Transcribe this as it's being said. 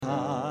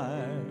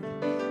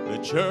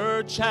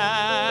church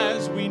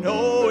as we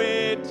know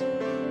it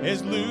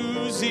is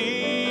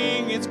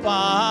losing its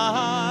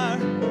fire.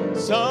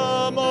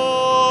 Some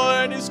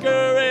are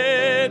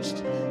discouraged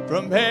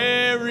from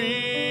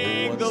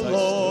bearing the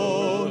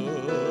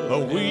load,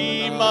 but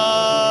we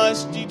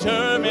must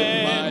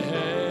determine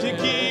to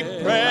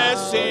keep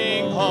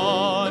pressing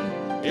on.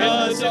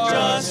 Because if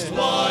just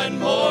one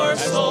more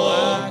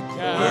soul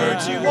were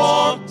to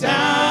walk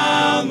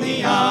down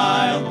the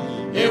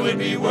aisle, it would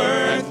be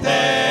worth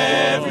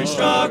every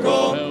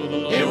struggle.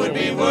 It would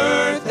be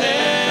worth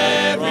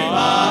every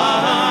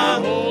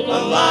mile.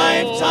 A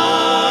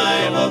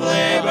lifetime of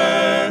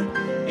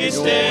labor is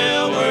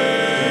still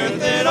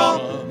worth it all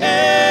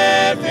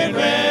if it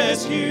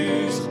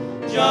rescues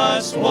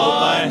just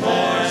one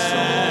more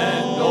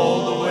soul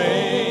all the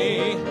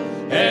way.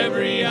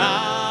 Every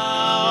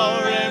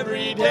hour,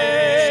 every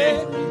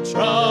day,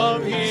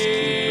 from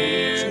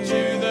here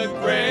to the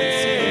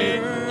great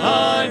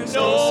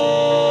unknown.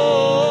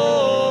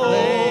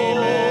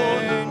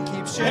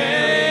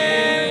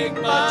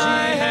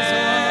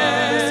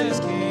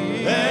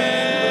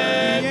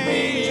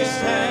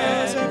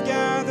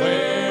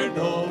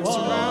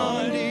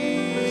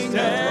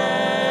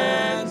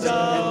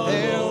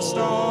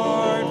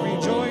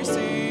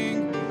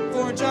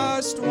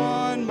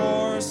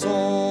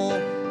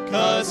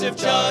 If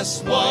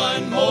just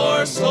one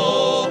more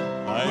soul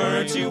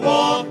were to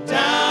walk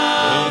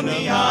down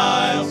the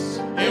aisle,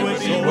 it would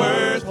be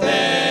worth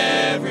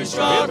every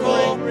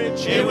struggle.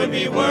 It would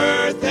be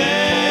worth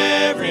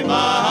every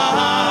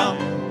mile.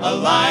 A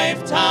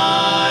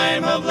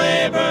lifetime of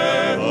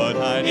labor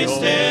is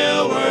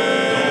still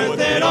worth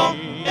it all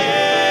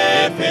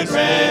if it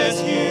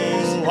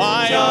rescues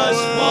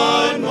just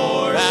one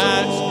more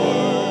soul.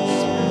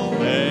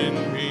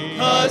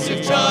 Because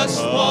if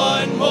just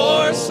one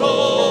more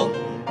soul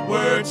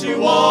were to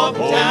walk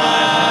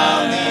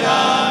down the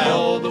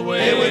aisle,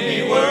 it would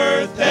be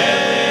worth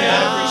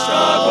every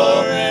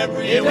struggle.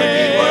 It would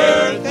be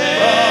worth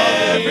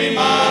every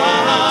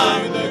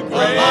mile. A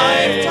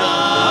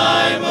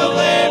lifetime of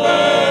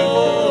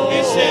labor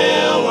is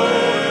still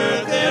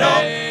worth it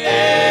all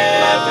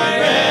if it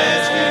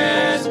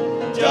rescues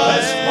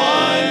just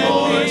one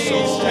more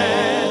soul.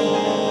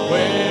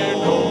 Where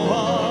no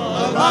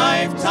one, a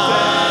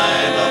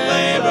lifetime of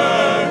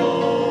labor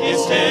is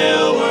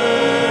still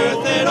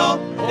worth it all.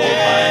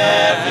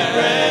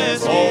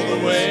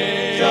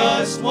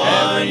 Just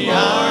one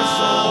more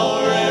soul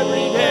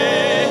every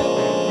day,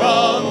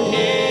 from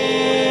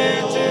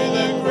here to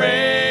the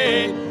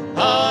great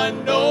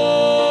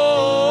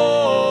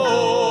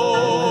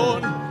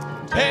unknown.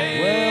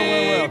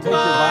 Take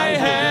my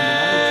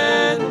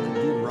hand,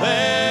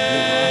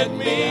 let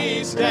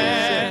me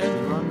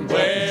stand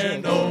where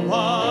no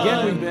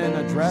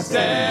one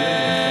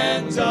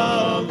stands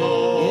alone.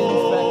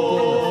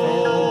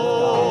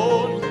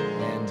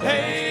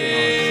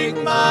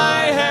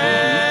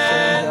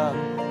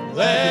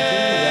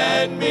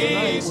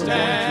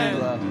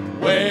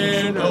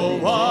 Where no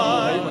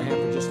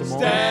one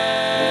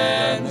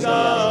stands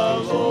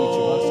alone.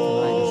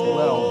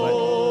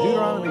 But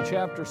Deuteronomy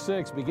chapter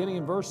 6, beginning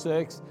in verse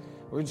 6,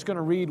 we're just going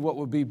to read what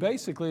would be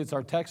basically, it's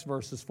our text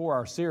verses for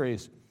our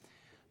series.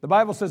 The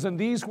Bible says, "And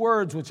these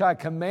words which I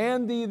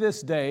command thee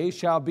this day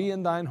shall be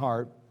in thine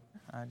heart.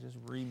 I just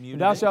remuted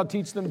Thou it. shalt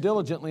teach them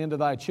diligently unto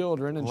thy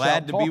children, and Glad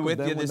shalt to talk be of with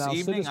them you when this thou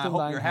evening. sittest I in hope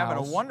thine you're having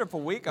a house,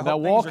 wonderful week. I when thou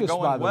hope things are walkest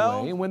going by the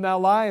well. way, and when thou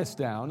liest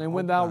down, and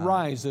when thou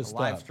risest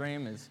the live up."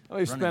 stream is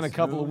We've spent a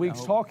couple of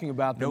weeks talking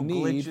about the no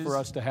need glitches for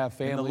us to have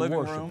in the family living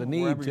worship, room, the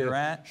need wherever you're to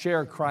at.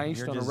 share Christ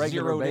You're on a just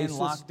regular zeroed in, basis,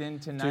 locked in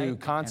tonight, to and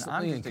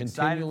constantly I'm and just excited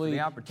for continually the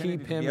opportunity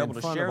keep to Him be in able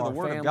to front share of the our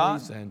Word of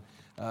families, God. and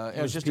was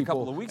as just a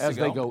couple of weeks as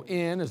they ago. go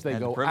in, as they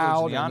Had the go privilege and out,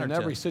 the and honor in to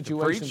every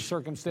situation, preach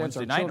circumstance, our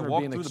Wednesday night and children are walk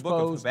being through the book of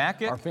exposed,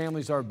 Habakkuk. our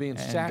families are being And,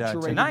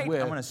 saturated tonight,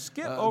 with I'm gonna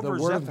skip the over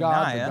Word of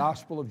God, the Zephaniah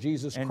gospel of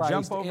Jesus and Christ,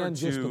 jump over and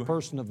just the to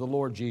person of the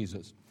Lord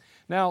Jesus.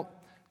 Now,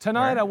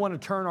 tonight I want to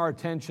turn our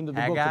attention to the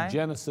book Haggai? of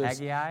Genesis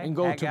Haggai? and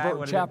go Haggai? to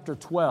What is chapter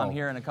 12. I'm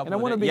here in a couple and I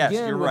of want to days. Yes,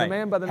 begin you're with right. a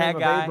man by the name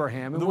Haggai. of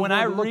Abraham. And When we're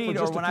I going to look read for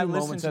or just when a I few listen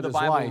moments to at the his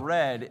Bible life.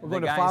 read, We're the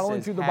going to guy follow him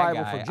says through the Bible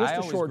for Haggai. just I a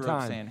always short grew up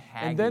time. saying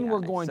And then we're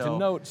Haggai. going to So,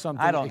 note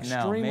something I don't know.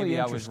 extremely Maybe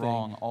I was interesting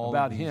wrong all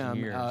about of these him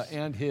years.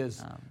 and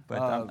his But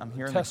I'm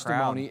hearing the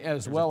testimony, crowd.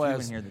 as There's well a few in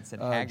as here that said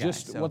Haggai,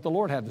 just so what the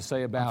Lord had to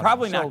say about I'm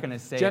probably him. not So going to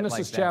say Genesis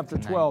it like that chapter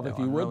tonight, 12, though. if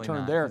you I'm would really turn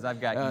not, there, 'cause I've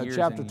got years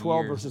chapter and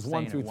 12, years verses of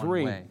 1 saying through it one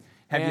 3. way.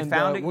 Have you And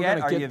found it we're yet?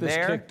 going Are to you get this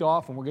there? kicked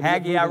off, and we're going to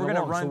Haggai, get we're moving going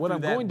to along. run So what through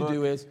I'm that going to book.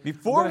 do is,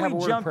 Before we're going to have we a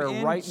word of jump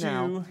prayer right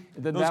now, into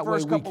then those that way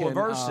first we couple of can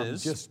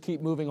verses, just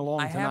keep moving along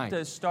I tonight. have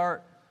to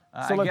start.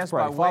 So I let's guess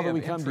pray. by way Father, of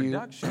we come to you.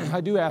 introduction,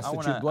 I do ask I that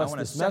wanna- you bless I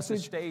wanna this set the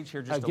message. stage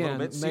here just a Again, little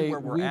bit, see may where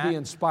we're we at. be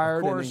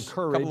inspired Of course, and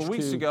encouraged a couple of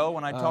weeks to ago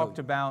when I talked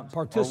about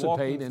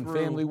participate in through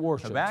family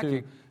worship,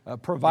 Habakkuk, to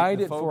provide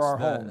the it for folks, our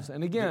the- homes.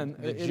 And again,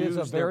 the it is Jews,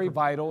 a very they're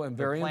vital and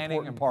very planning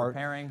important and part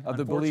preparing. of the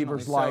Unfortunately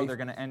believer's so, life they're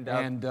gonna end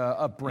up and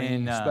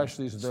upbringing, in,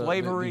 especially as the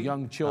slavery,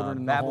 young children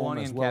in the home,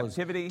 Babylonian as well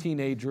captivity. as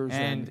teenagers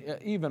and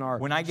even our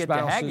when I get to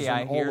spouses Haggai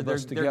and all here, of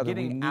us they're together. We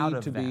getting need out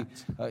of to be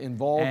that.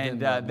 involved And in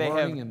the they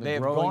learning have and they the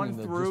have growing gone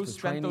and through, just the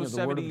spent training those of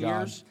the Word 70 of God.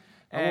 years.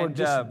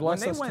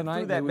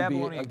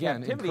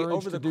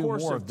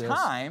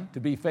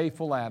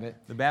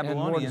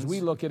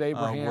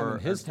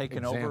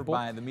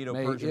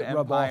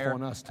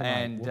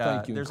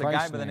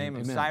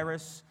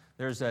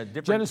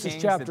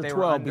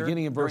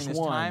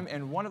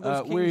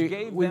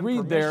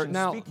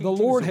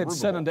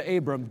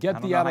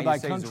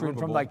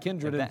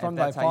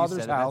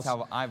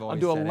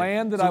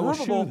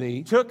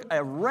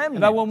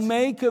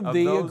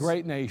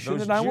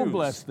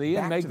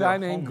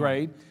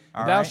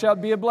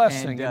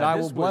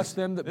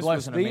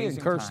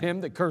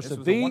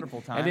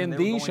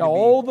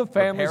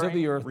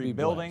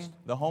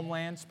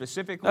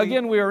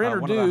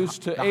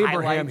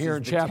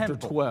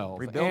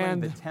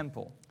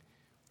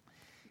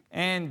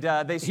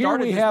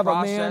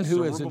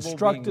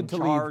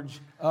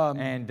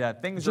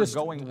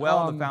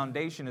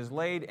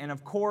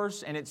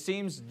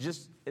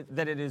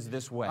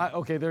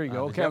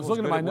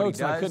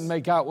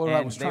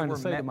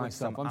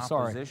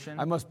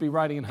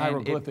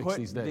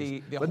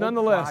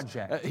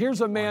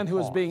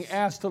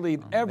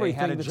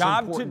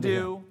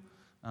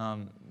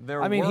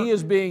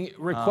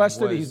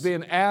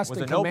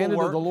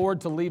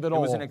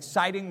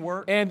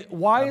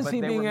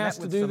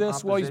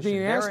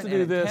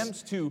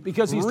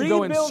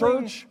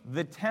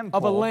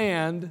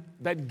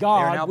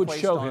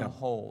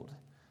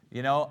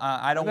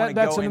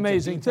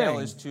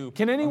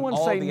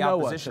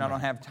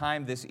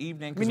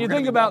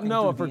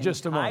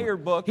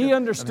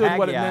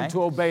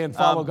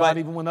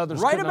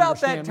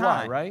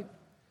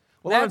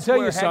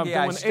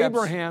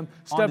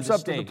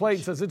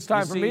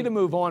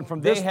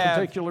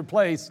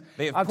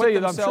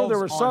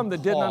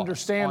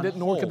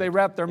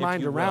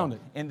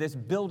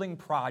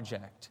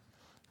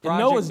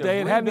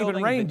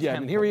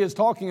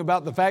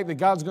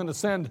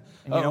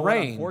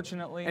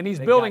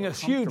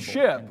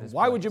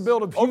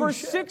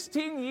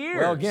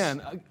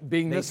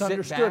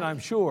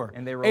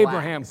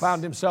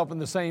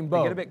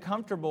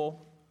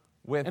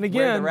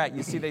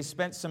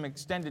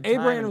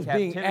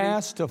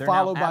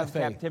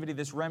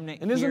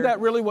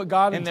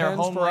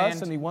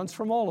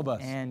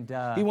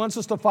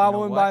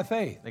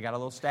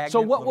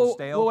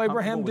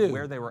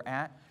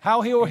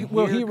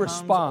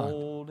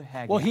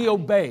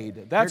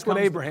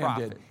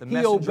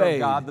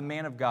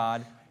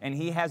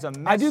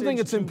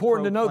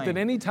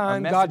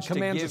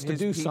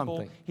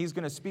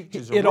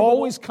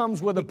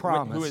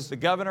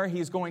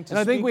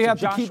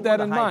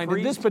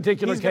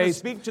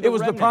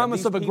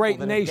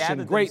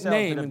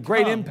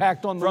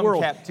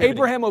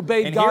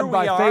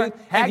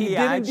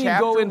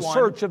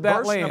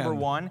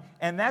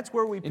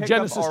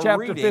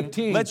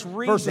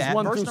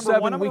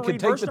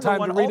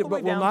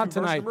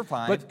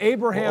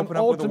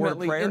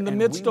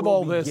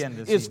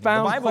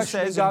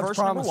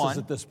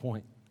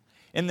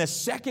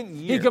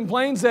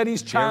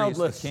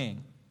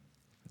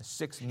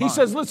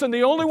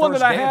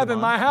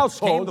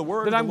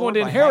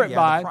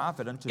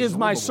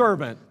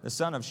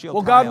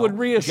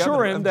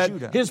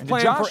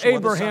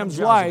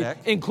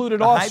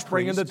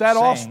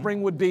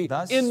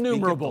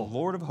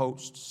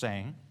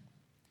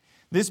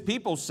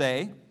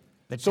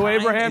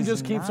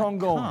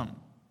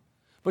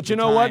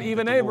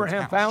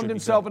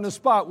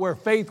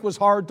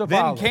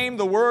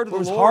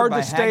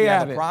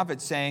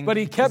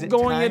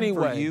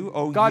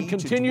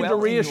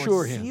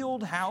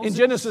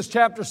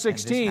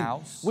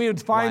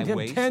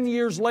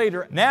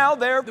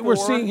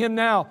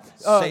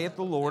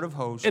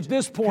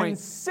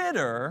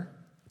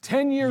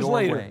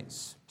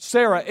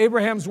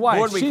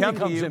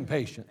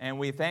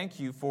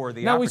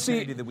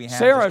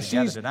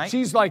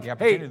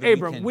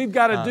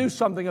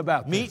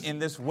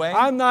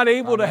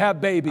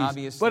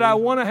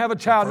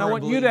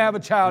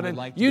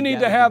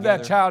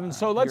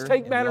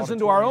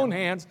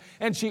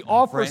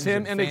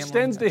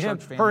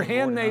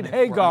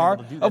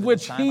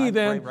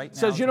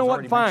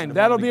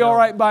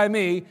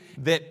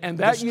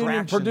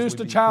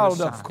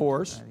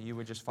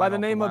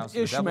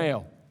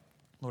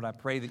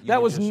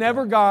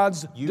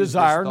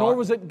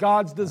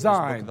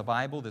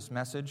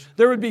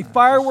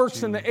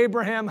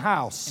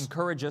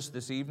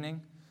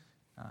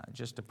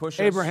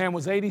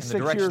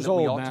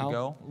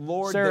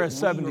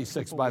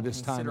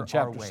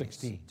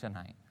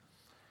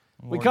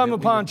 We Lord, come that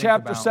would upon think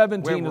chapter about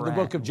 17 where of the we're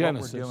book at, of what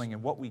Genesis. we're doing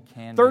and what we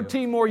can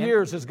 13 do. more And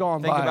years has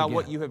gone think by about again.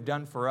 what you have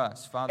done for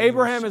us. Father, you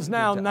Abraham are so is good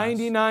now to us,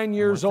 99 and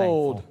years we're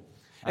old. thankful.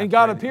 And I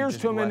God pray that you appears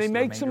just to him and bless he the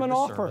makes him remainder an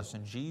of the offer. service.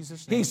 In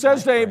Jesus' He name says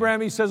I to pray.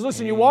 Abraham, he says,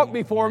 listen, you walk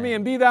before me Amen.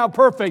 and be thou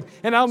perfect,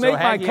 and I'll make my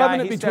Haggai,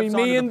 covenant he between steps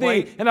me onto and the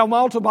thee, plate, and I'll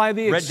multiply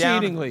thee read down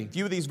exceedingly. a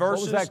few of these What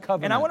verses, was that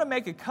covenant? and I want to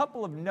make a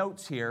couple of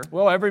notes here.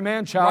 Well, every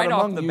man child Right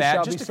off among the you bat,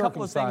 shall be just a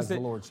couple of things circumcised, the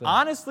that, Lord said.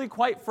 honestly,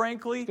 quite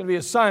frankly, It's going to be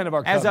a sign of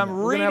our as covenant. I'm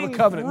We're going to have a reading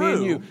covenant, me and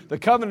through, you. The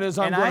covenant is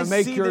I'm and going I to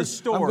make see yours, this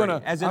story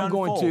as it I'm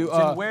going unfolds, to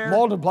and where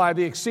multiply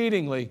thee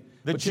exceedingly.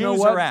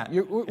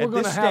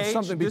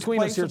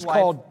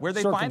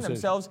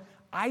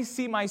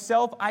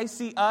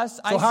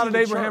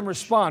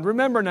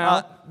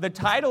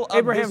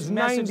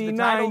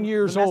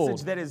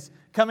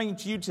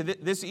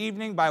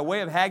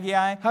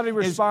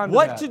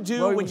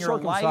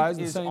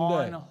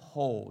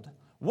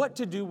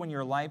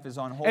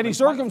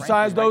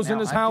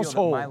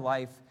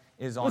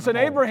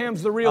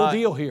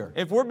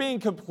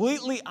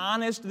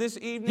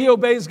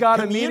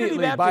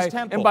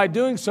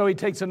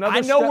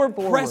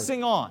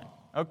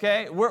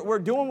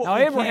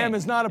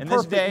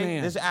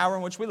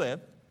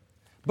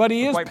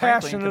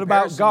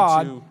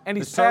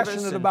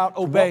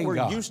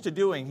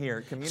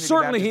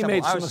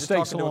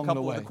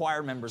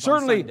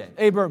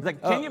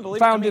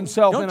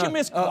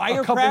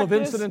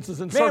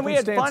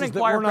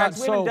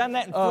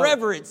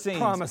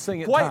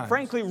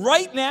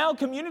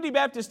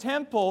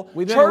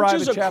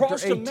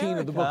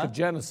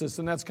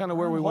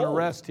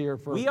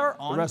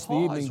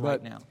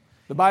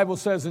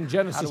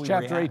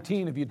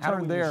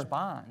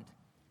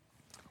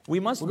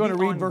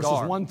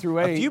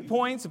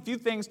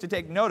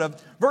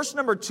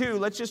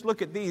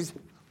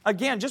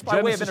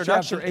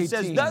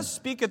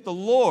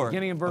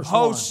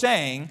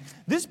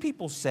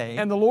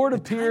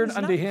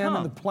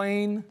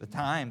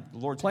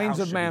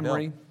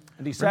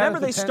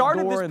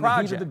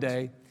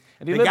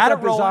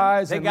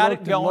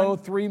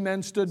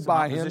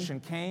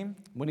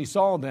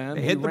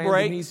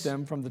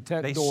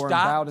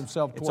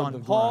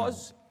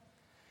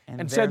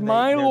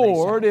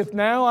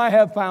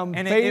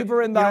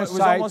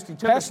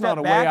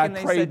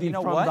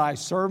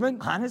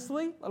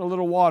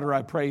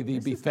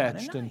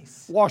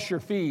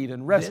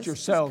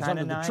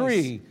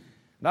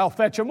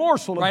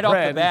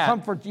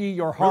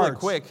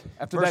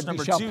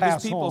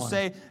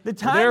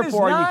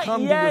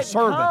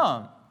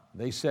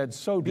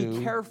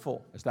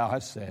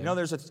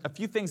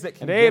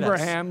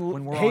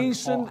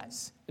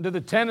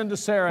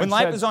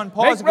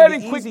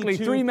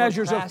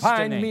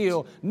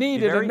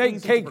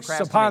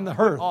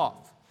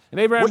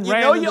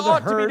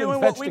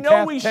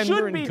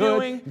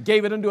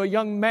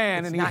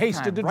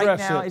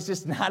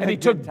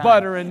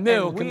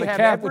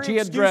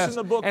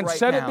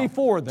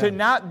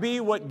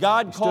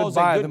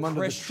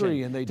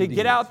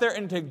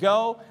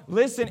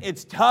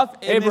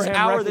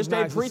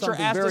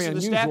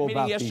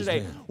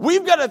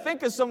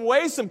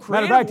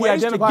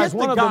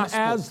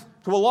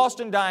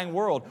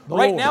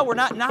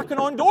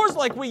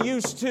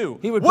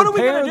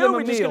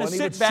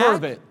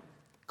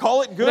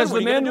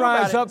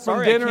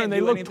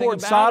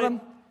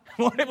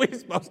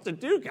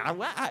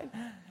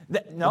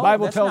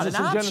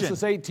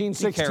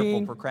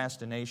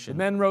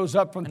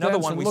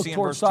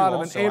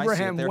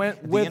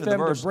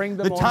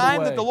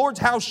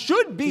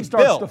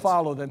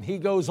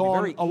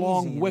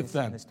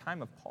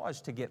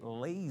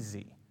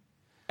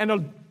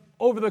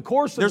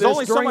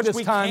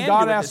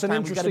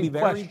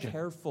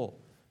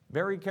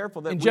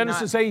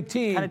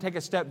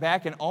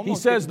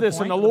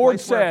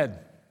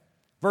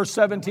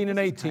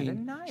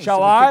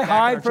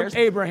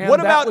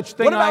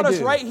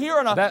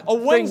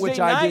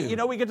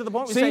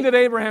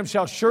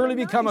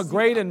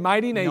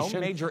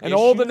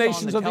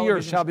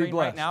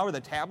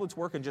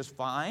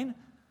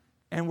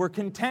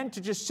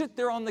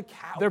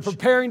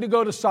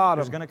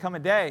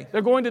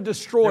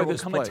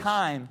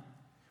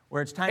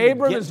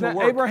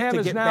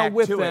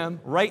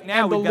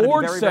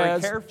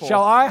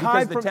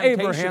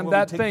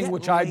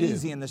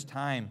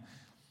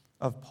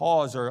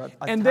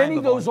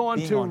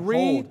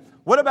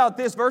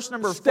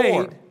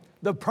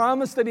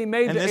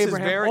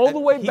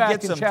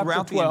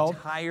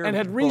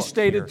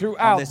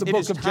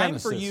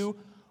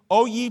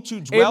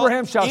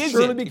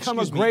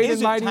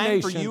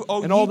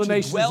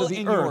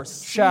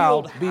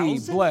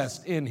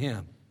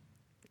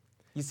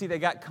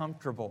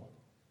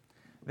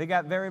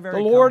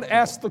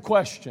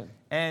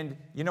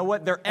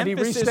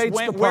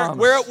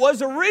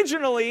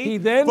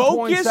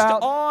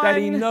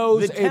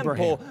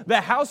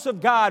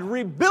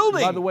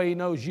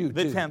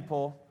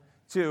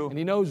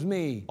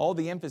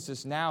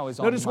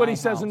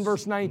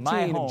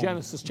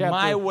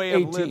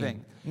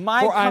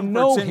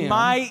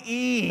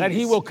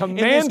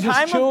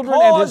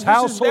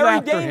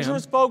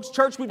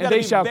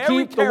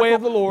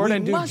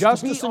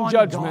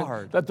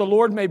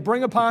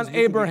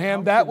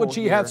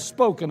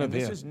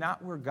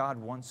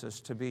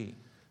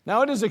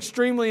 Now, it is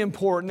extremely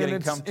important, Getting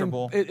and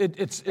comfortable.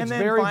 it's And then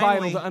very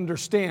finally, vital to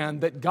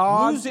understand that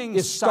God losing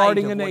is sight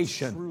starting of a what's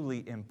nation.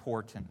 truly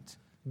important.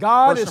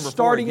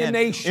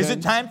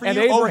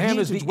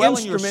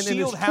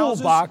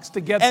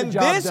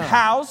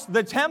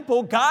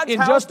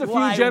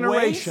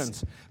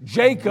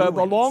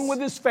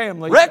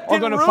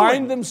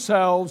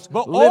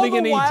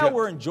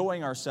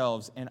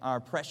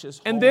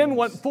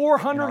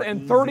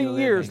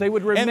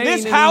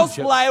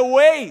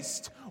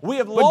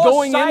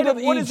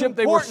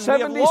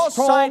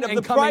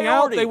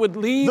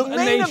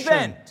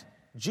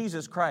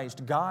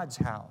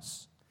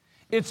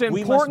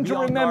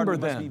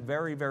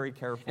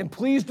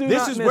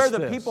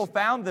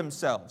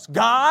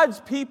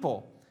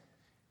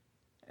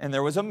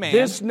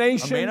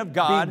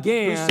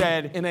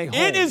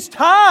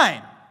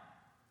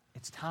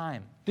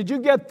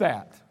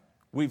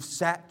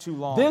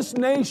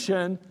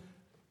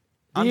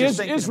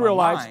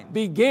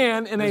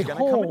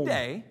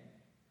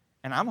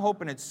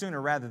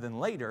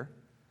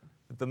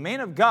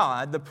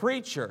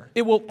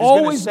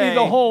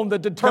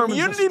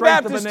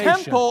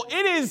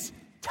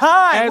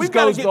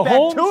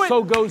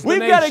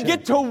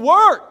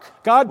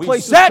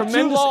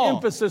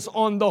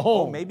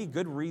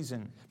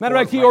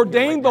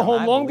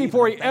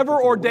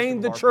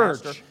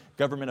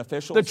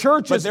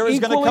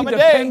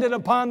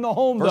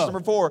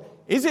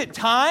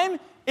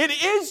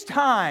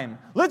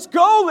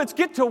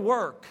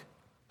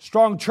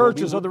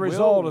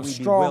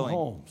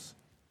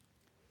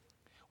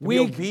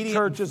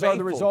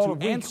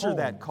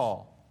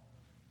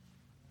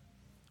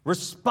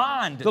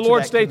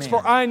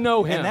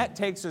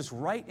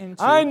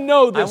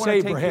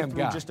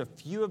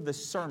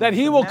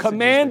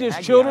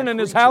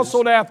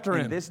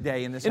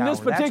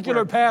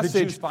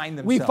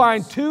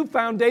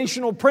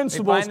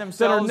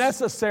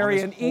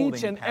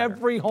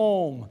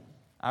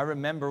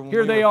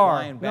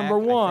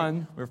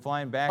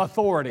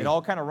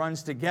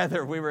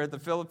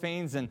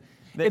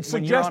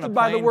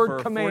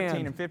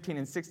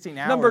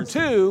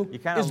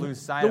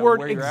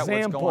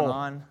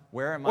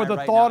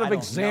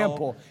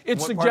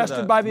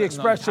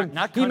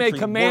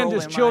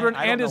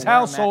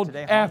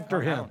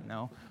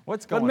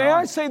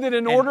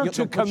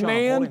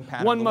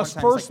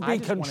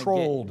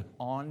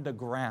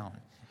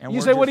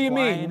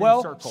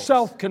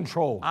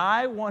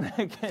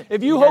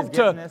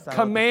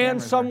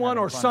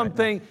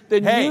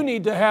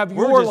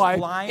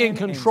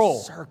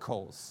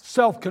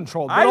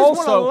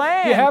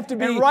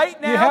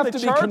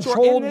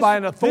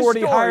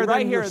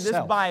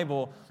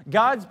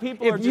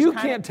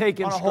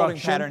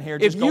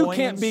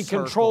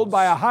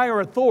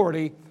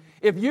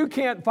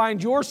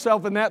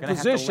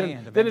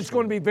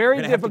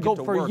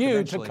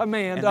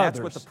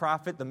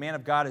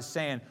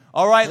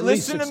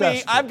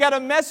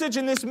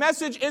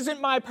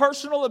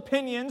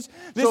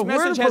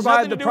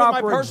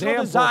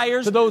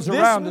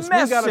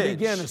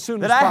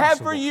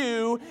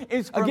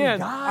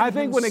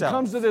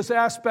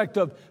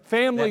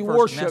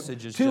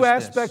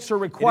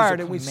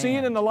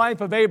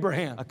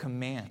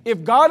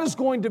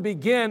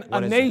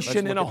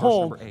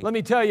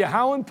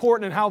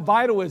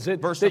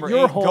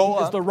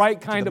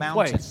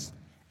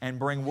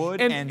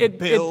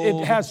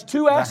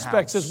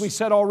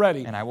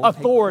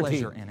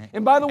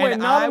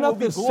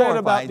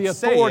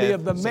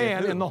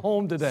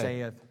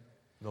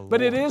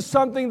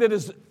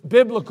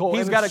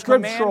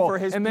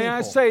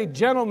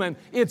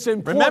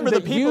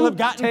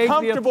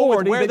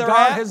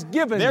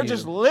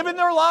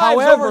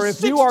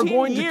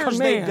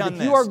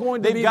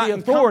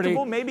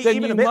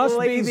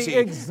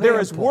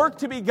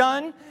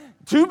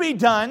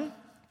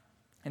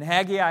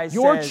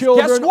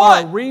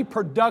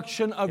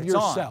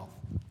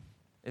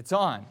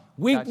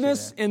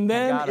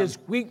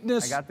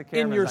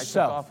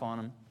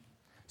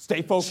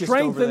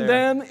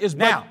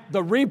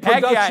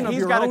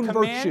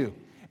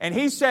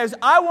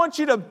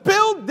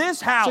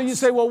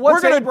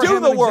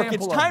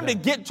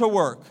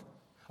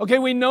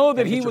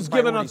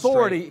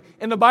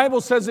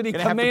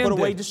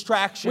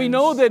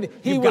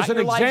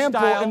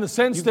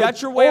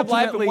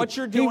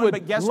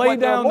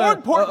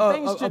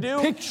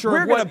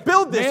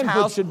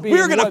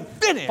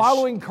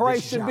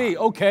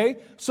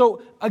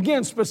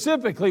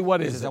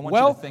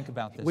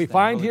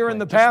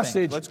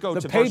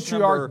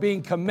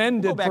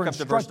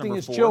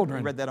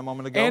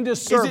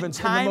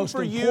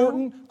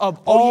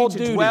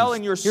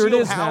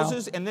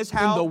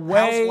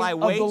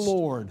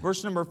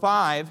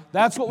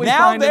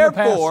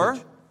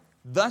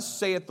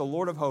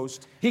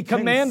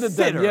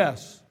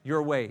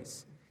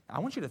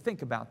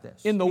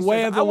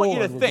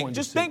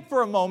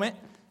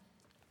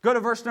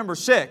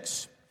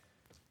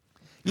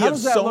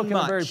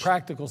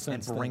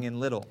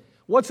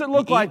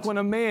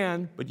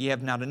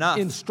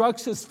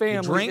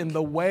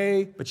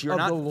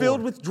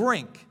 with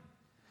drink.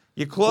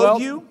 You clothe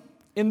Well, you.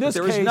 In this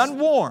there case, is none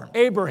warm.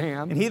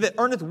 Abraham, And he that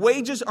earneth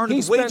wages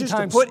he spent to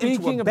time put into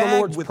speaking a of the bag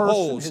Lord's with person,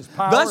 holes. his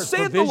power, Thus his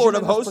saith the provision, Lord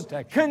of and his hosts,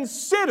 protection.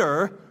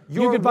 consider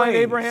your You could find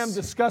ways. Abraham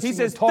discussing He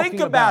says, and talking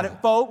think about about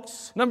it,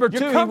 folks. Number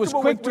You're 2, he was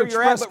comfortable quick with to where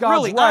you're at, express but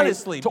really, God's right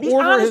honestly, to be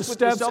order honest his with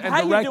steps yourself. and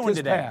How you direct doing his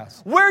today?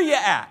 paths. Where are you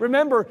at?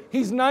 Remember,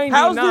 he's 99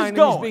 How's this and he's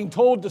going? being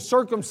told to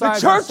circumcise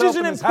The church himself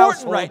isn't and his important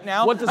household. right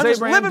now. What does I'm just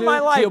Abraham living do? my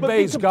life, He but be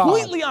obeys God.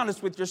 completely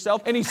honest with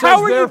yourself. And he says,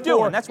 how are you therefore,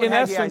 doing? That's what in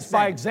Haggai essence, is by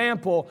saying.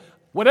 example,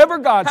 whatever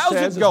God How's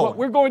says it is what going?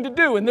 we're going to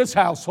do in this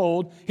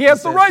household. He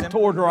has the says right to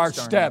simply order our and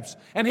sternly, steps,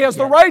 and he has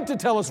the get right to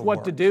tell us to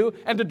what to work. do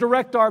and to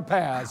direct our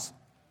paths.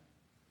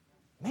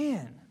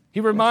 Man. He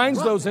reminds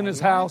rough, those in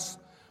his Haggai. house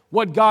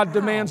what God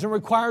demands and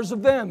requires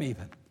of them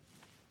even.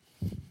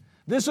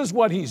 This is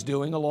what he's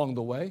doing along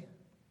the way.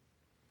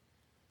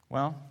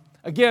 Well,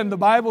 Again, the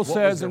Bible was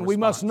says, their and we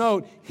must response?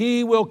 note,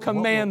 he will what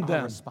command will our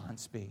them.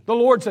 response be? The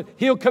Lord said,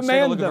 he'll Let's take a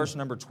command look at them. verse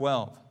number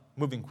 12.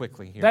 Moving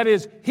quickly here. That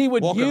is, he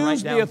would Walking right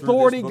use down the through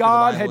authority this book of the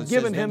God Bible, had it says,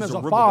 given then him as a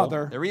Zerubbabel,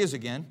 father there he is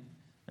again.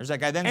 There's that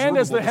guy. Then and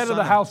as the Zerubbabel, head of son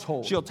the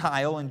household,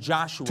 Shealtiel and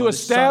Joshua, to the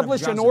son of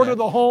establish and Jozadak, order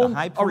the home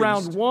high priest,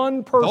 around one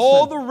with person,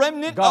 all the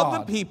remnant God.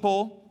 of the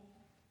people.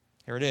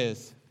 Here it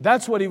is.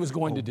 That's what he was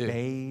going to do.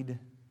 Obeyed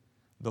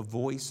the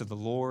voice of the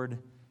Lord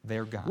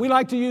their God. We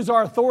like to use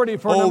our authority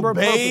for a number of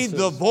Obeyed purposes.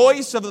 the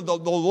voice of the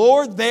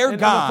Lord their And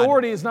God.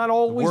 authority is not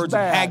always Words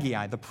bad. of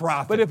Haggai, the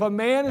prophet. But if a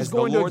man is as the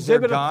going to Lord their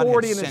exhibit God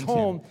authority had in his sent him.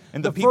 home,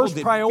 And the people first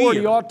did priority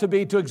fear ought to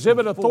be to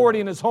exhibit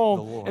authority in his the home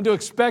Lord. and to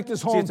expect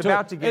his home it's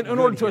about to get in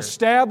order good to here.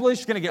 establish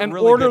It's gonna get and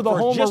really order good. the For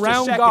home just a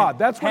around second, God.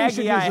 That's what he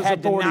should Haggai use his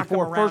had to authority knock them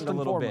for, around first a and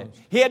little bit.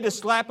 foremost. He had to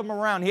slap them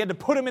around. He had to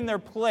put them in their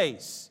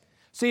place.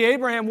 See,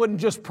 Abraham wouldn't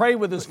just pray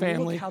with his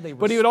family, how they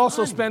but he would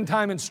also responded. spend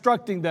time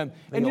instructing them.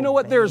 And you know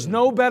what? There's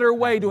no better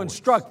way to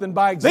instruct than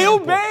by They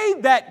example.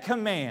 obeyed that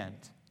command.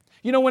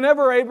 You know,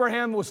 whenever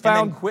Abraham was And then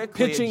found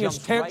quickly pitching it his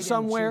jumps tent right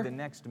somewhere, into the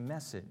next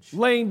message.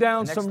 laying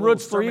down The next some little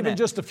roots for even sermonette.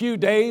 just a few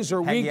days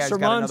or Haggai's weeks or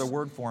got months, another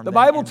word for him the then,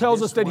 Bible and tells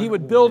this us that he one-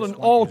 would build this an one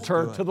is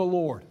altar good. to the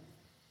Lord.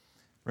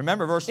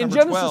 Remember verse In number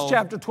Genesis 12.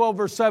 chapter 12,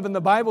 verse 7,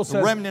 the Bible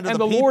says, remnant of and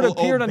the the Lord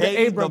people appeared unto obeyed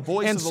the Abram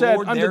voice and of the said,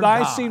 Lord unto their thy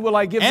God. seed will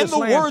I give And this the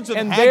land. words of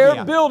And Haggai,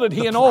 there builded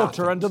he the an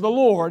altar prophet. unto the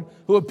Lord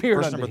who appeared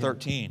Verse unto number him.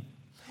 13.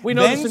 We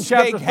know Then this in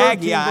chapter spake 13,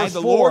 Haggai, verse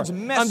the 4, Lord's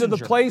under the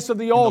messenger, place of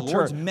the and the altar,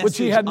 Lord's which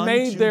he message had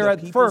made unto there the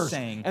at people, first.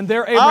 saying, And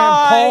there Abraham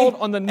I called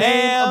on the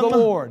name of the am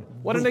Lord.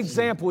 What an with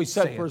example he you,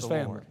 set saith for his the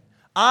family. Lord.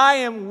 I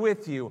am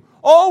with you.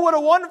 Oh, what a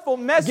wonderful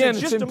message. Again,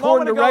 Just it's a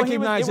important moment to ago,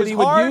 recognize it that was he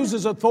would hard. use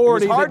his It was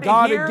authority hard that to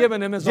God hear, had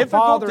given him as a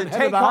difficult father to and head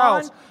of take the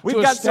house on. We've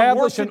to got some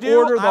work establish to and do.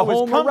 order the I was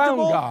home around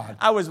comfortable. God.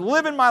 I was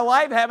living my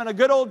life, having a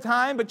good old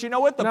time. But you know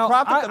what? The Now,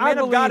 prophet, the I man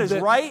of God, believe is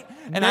that right.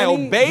 And I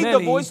many, obeyed the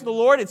many voice of the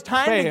Lord. It's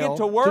time to fail get to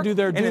to work. do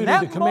their And in duty that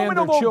to command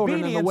moment their of children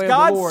in the obedience, way of the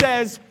God Lord.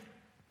 says,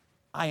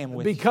 I am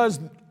with you. Because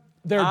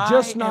they're I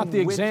just not am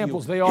the with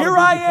examples you. they ought to Here be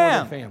I before their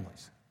am.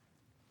 families.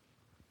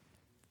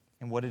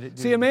 And what did it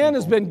do? See, to a the man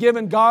has people? been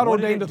given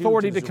God-ordained it do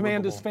authority to to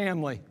command his Zerubbabel?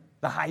 family.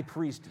 The high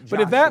priest, But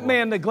if that Joshua.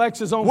 man neglects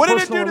his own What did it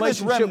personal do to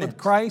this relationship remnant? with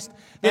Christ,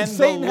 then And the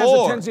Satan has a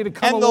Lord- tendency to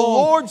come and the along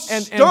Lord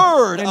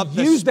stirred and up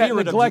the use that spirit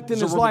of neglect in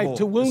his life Zerubbabel,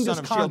 to wound the his son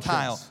of Shealtiel,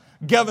 conscience.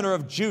 governor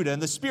of Judah, and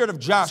the spirit of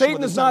Joshua,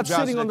 Satan the is son not of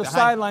sitting on Jozadak, the the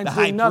sidelines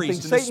high doing nothing.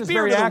 priest, and the Satan is spirit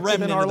very of the active in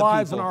remnant our of the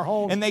lives people. and our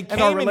homes And they and our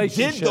came and did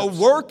the relationships.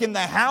 work in the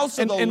house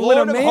of the And Lord when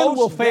a of man hosts,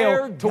 will their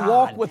fail to God.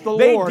 walk with the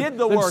They Lord, did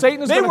the then work.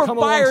 Satan is They going to were come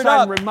fired alongside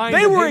up. and remind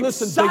They him, were hey,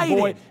 listen, big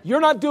boy, excited.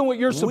 you're not doing what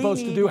you're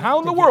supposed to do. How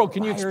in the to world get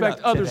can you fired expect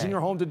up others in today. your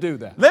home to do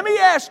that? Let me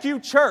ask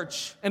you,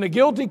 church, And a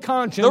guilty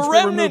conscience The will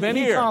remove remnant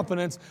any here.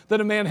 confidence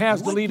that a man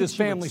has to What lead his gets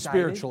you family excited?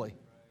 spiritually.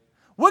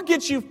 what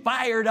gets you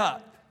fired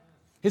up?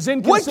 His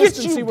gets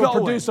inconsistency you will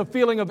going? produce a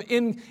feeling of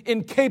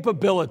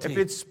incapability. If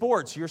it's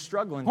sports, you're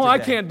struggling Well, I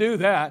today. can't do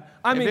that.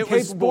 I'm If it was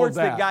incapable sports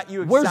of that that. got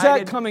you Where's that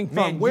excited, coming from?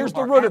 man, Where's you the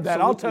are root of that?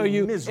 I'll tell absolutely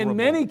you, miserable. in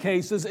many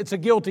cases, it's a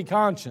guilty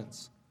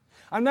conscience.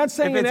 I'm not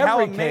saying If in it's how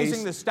every amazing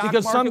case, the stock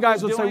because some market guys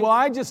was would say, doing, well,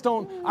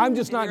 I'm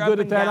just not you're good up at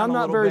and that. down I'm a not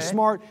little very bit.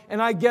 smart,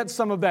 and I get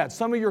some of that.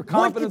 Some of your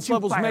confidence gets you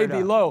levels may fired be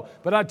up? low,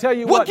 but I tell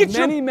you What what, gets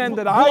your many men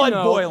that I blood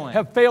know boiling?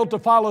 have failed to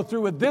follow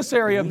through with this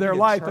area of We their need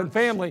a life church and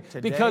family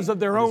today because of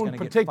their that is own gonna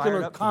get particular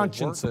fired up for the work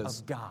consciences.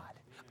 of God.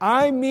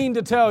 I mean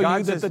to tell God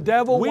you that says, the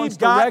devil we've wants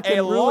to got wreck a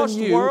and ruin lost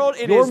you, world.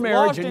 It your is marriage,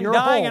 lost and and your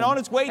dying home. and on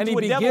its way And to he a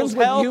begins devil's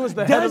with hell. you as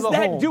the head Does of the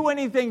that home. do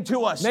anything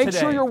to us Make today?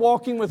 sure you're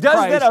walking with Does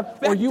Christ, that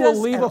affect or you will us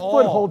leave at a all?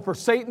 foothold for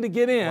Satan to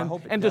get I in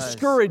hope it and does.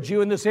 discourage you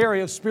in this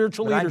area of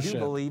spiritual But leadership. I do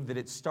believe that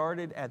it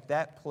started at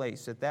that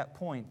place, at that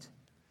point.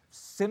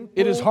 Simple.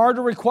 It is hard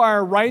to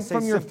require right I say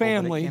from your simple, but it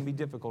family, can be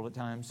difficult at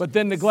times. but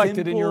then neglect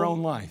it in your Simple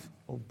own life.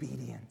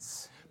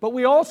 Obedience. But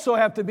we also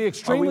have to be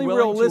extremely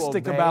willing to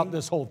realistic obey about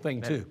this whole thing,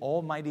 that too.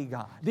 Almighty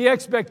God. The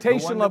expectation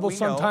The one that level we know,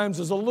 sometimes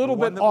is a little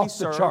the one bit that we off the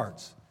serve,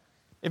 charts.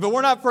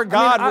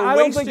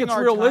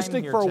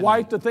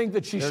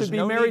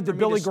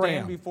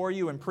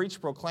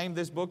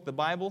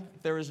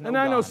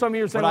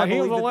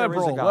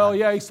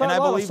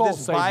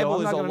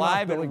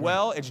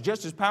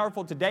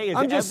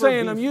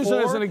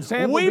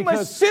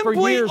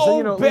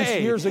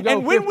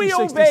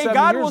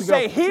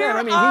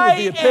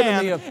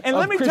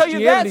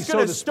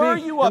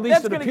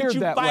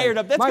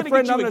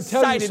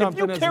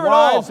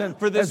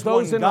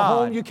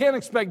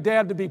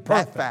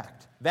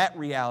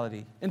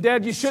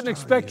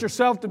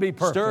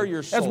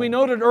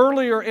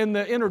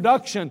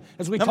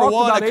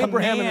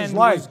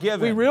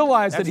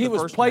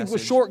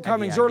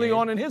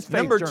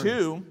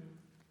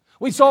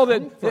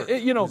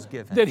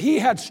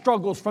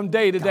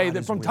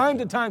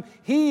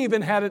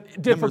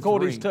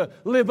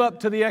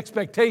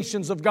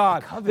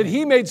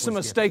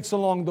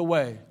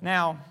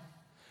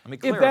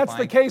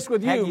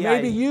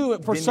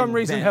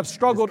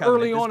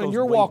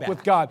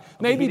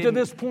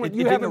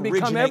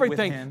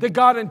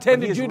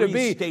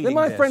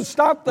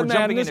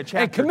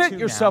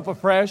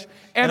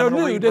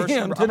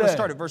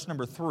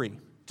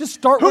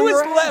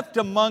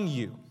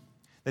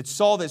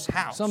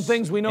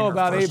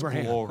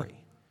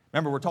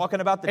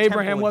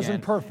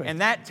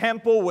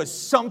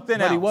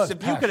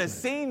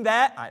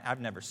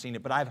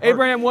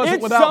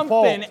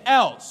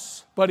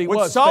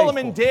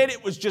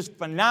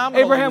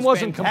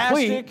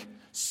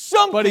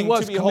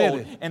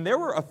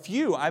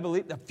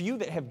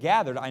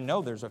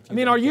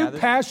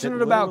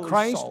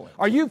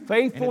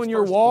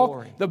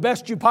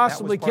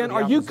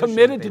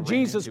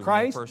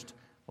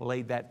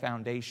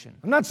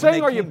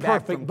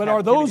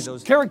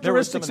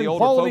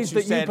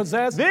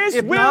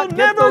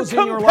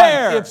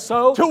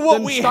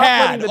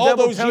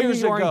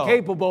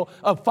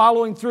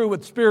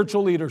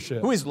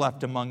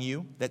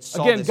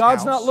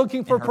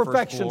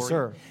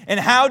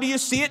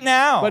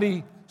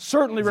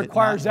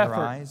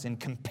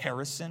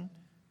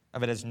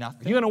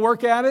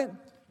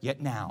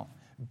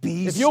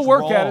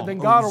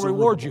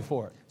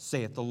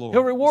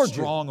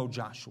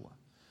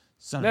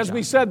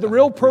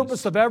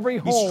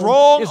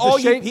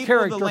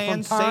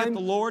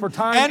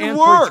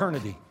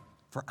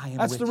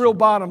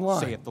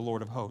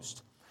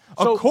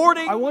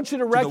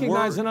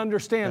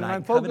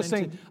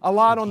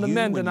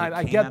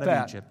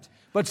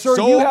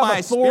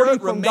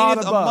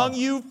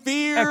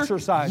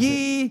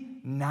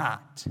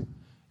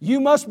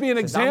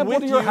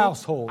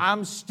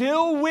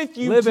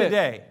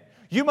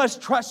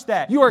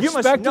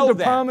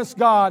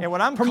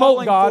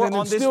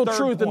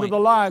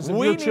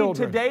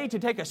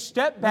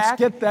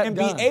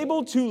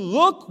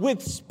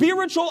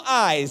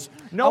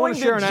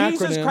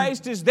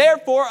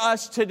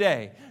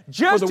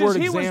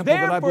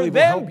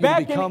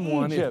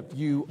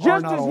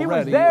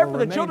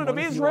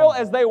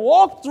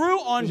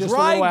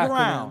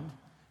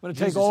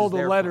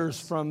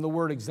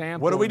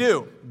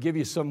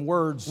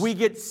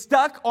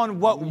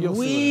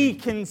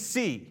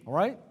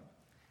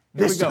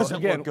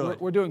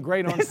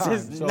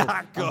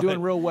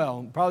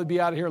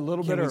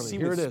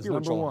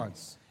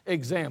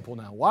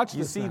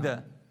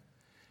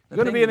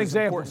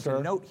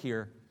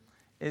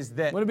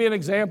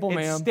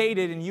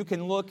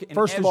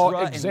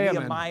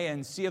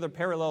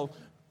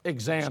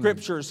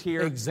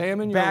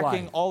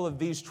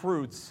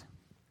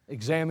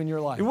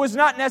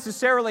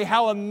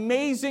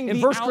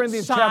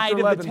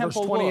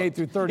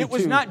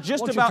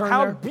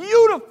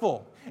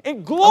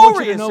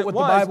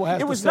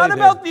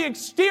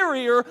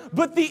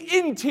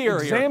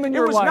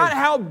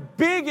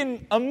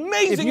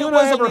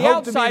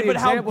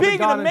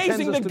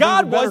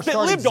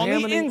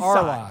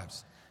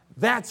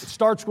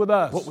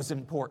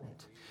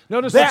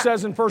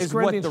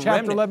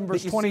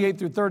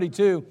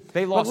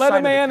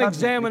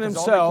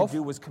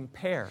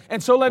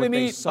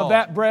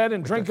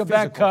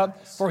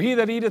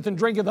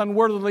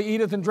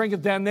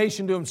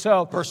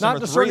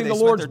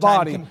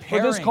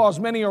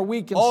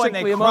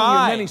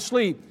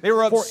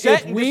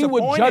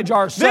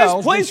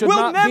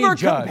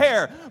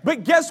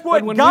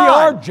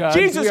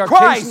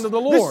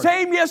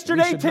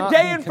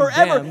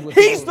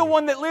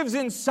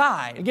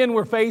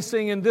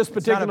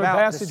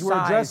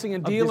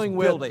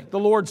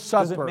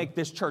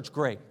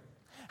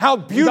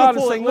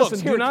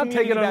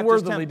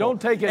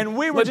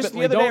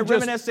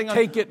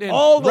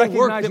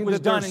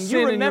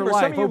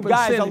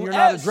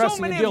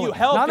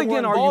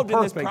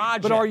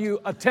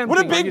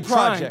 big you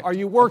trying? project. Are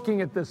you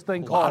working at this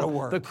thing lot of called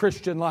work. the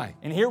Christian life?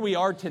 And here we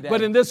are today.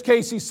 But in this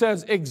case, he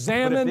says,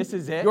 examine this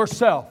is it?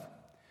 yourself.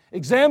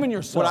 Examine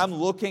yourself. What I'm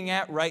looking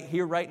at right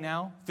here, right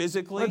now,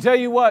 physically. I'll tell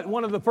you what,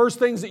 one of the first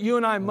things that you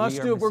and I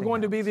must do if we're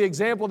going to be the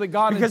example that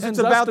God intends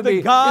us to be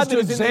is to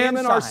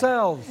examine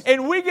ourselves.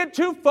 And we get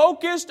too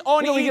focused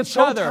on we get each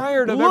so other,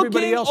 tired of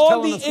everybody else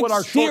telling us what our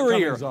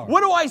exterior. shortcomings are.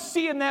 What do I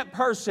see in that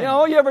person?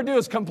 All you ever do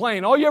is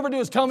complain. All you ever do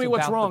is tell me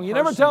what's wrong. You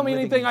never tell me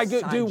anything I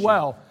do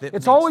well.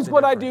 It's always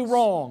what I do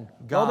wrong.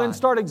 Well, then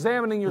start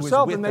examining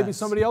yourself, and maybe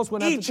somebody else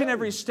wouldn't have to each and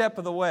every step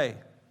of the way.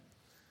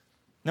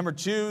 Number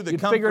two, the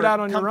comfort, figure it out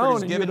on your own,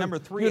 is given. And Number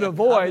three, you'd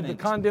avoid the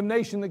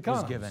condemnation that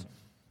comes. Given.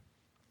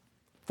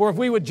 For if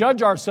we would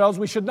judge ourselves,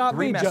 we should not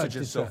be judged. 3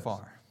 messages so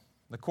far.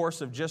 The course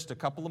of just a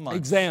couple of months.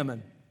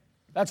 Examine.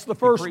 That's the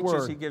first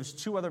word. He gives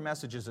 2 other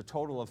messages, a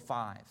total of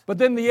 5. But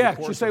then the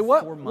X. You say,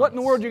 what in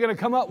the world are you going to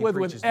come up with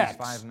X?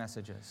 5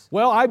 messages.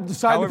 Well, I've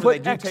decided to put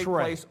X-ray. However, they do take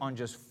place on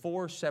just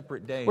 4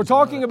 separate days. We're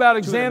talking about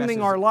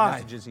examining our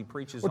life.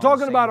 We're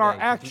talking about our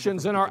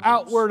actions and our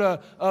outward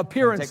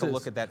appearances. Take a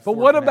look at that. But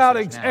what about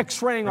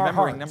X-raying our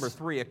hearts? Number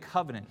 3, a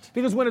covenant.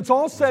 Because when it's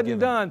all said and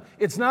done,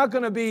 it's not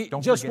going to be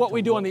just what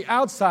we do on the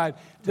outside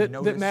that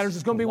matters.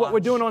 It's going to be what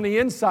we're doing on the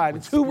inside.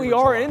 It's who we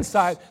are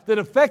inside that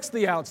affects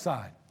the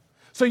outside.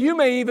 So you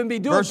may even be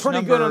doing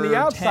pretty good on the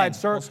outside,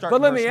 sir, but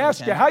let me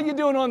ask you, how are you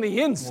doing on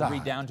the inside? We'll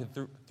read down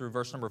through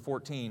verse number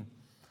 14.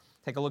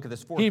 Take a look at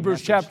this 4th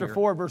Hebrews chapter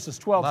 4, verses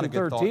 12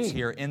 through 13. Thoughts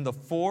here. In the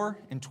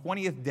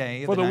 20th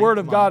day of For the word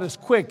of God is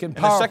quick and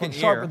powerful and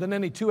sharper than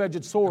any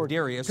two-edged sword,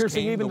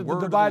 piercing even to the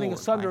dividing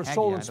asunder of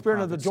soul and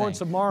spirit of the joints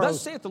of marrow. Thus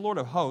saith the Lord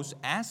of hosts,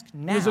 ask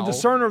now. He is a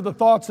discerner of the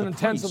thoughts and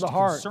intents of the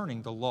heart.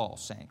 Concerning the law,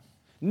 saying,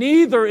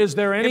 neither is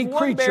there any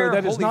creature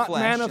that is not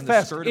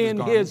manifest in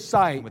his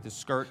sight,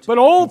 but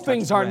all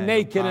things are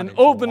naked and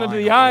open unto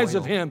the eyes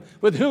of him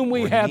with whom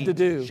we have to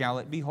do. Shall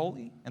it be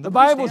holy? The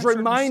Bible is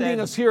reminding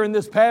us here in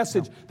this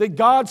passage that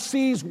God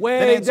sees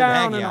way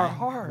down in our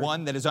heart.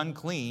 One that is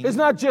unclean. It's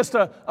not just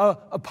a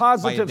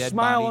positive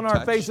smile on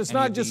our face. It's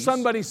not just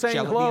somebody saying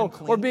hello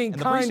or being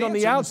kind on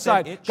the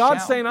outside.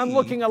 God's saying, I'm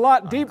looking a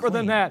lot deeper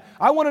than that.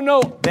 I want to know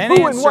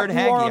who and what you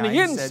are on the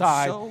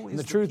inside. And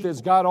the truth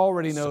is, God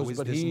already knows,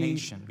 but He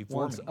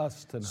wants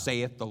us to know.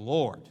 Saith the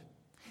Lord.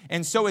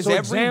 And so is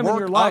every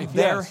work of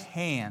their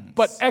hands.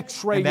 But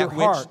X-ray your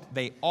heart.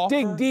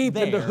 Dig deep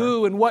into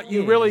who and what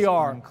you really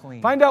are.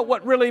 Unclean. Find out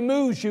what really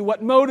moves you,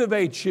 what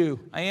motivates you,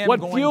 what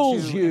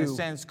fuels you. In a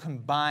sense,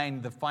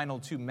 combine the final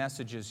 2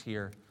 messages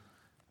here.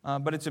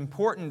 But it's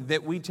important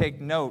that we take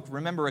note.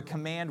 Remember, a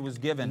command was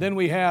given. Then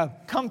we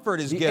have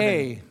comfort is the given.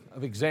 A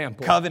of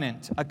example.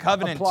 Covenant. A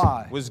covenant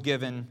was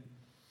given.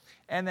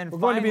 And then we're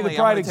going to be the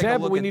pride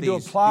example. We need to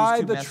apply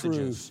the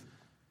truth.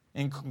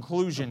 In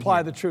conclusion,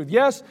 apply the truth.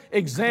 Yes,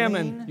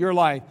 examine your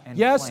life.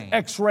 Yes,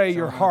 X-ray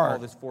your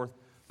heart.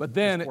 But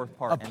then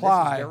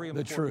apply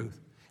the truth.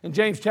 In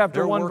James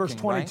chapter 1, verse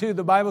 22,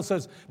 the Bible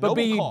says, but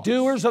be ye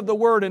doers of the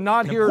word and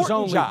not hearers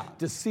only,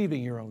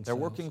 deceiving your own selves. They're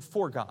working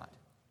for God.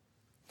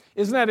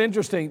 Isn't that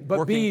interesting?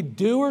 But be ye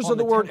doers of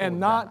the word and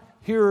not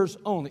hearers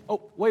only.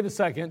 Oh, wait a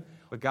second.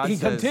 He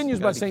continues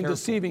by saying,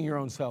 deceiving your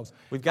own selves.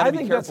 I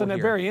think that's a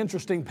very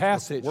interesting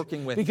passage,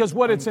 because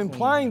what it's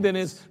implying then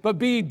is, but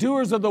be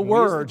doers of the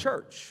word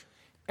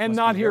and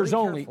not hearers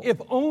only.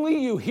 If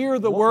only you hear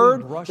the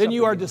word, then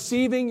you are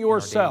deceiving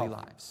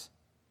yourself.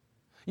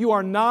 You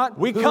are not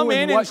we come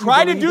in and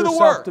try to do the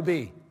work.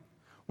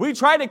 We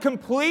try to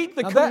complete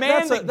the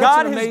command that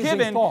God has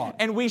given,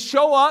 and we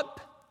show up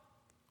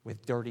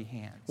with dirty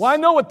hands. Well, I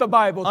know what the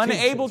Bible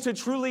teaches. Unable to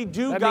truly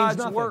do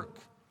God's work.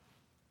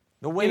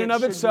 The way in and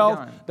of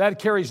itself, that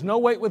carries no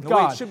weight with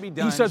God.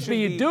 He says, be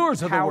ye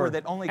doers of the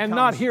word and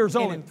not hearers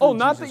only. Oh,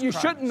 not that you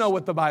shouldn't know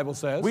what the Bible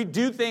says. We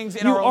do things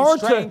in our own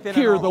strength and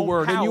you are to hear the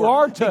word, and you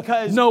are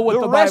to know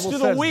what the Bible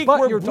says,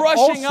 but you're to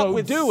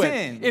also do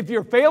it. If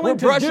you're failing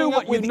to do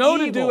what you know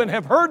to do and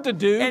have heard to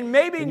do, and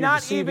maybe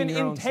not even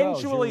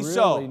intentionally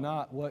so,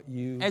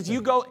 as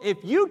you go, if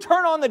you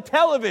turn on the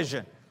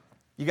television,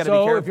 you got to be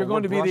careful. So if you're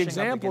going to be the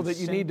example that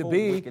you need to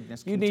be,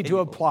 you need to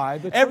apply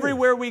the truth.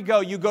 Everywhere we go,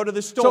 you go to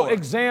the store. So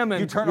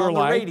examine you turn your on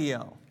the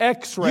radio.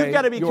 X-ray You've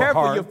got to be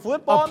careful. Heart, you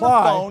flip on the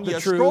phone, you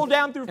scroll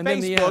down through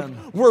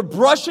Facebook. We're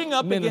brushing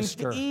up against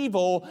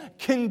evil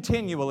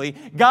continually.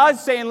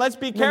 God's saying, let's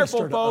be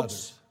careful,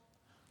 folks.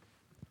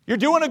 You're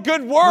doing a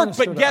good work,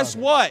 but guess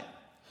what?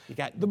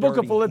 The book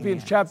of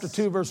Philippians chapter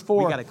 2, verse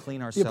 4,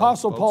 the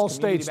Apostle Paul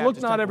states, look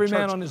not every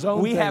man on his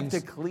own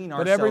things,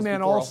 but every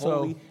man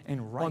also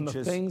on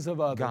the things of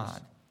others.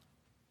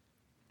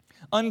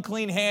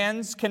 Unclean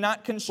hands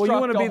cannot construct a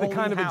holy house. Well, you want to be the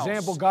kind of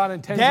example God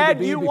intends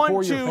you to be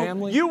before your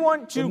family? You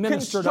want to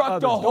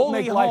construct a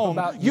holy home.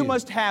 You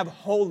must have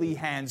holy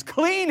hands,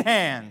 clean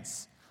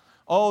hands.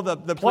 Oh, the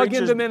plug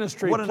preachers, into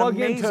ministry, what an plug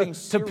amazing into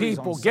series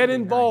people, on get Sunday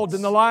involved nights.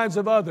 in the lives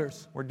of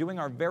others. We're doing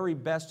our very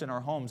best in our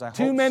homes. I hope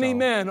Too many so.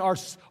 men are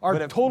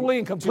totally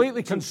and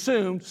completely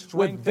consumed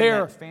with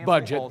their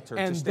budget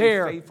and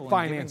their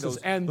finances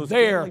and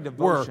their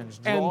work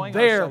and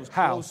their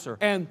house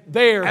and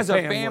their as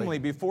family. a family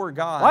before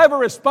God. I have a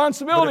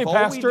responsibility, But if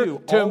all we Pastor,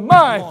 do to all week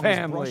my long is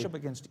family. brush up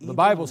against The evil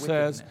Bible and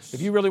says wickedness,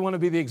 if you really want to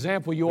be the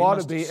example you we ought to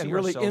must be see and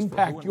really ourselves for who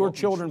impact and your what we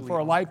children truly for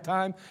a are.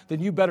 lifetime,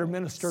 then you better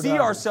minister See to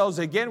others. ourselves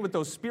again with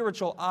those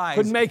spiritual eyes.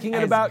 Quit making it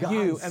as about God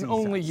you and sees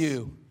only us.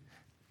 you.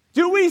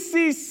 Do we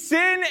see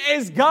sin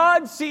as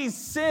God sees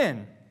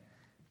sin?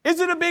 Is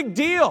it a big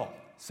deal?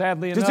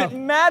 Sadly Does enough, it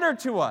matter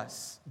to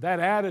us?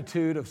 that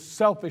attitude of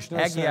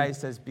selfishness Haggai and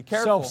says, be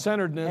careful.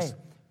 self-centeredness Hey,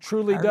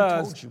 truly I already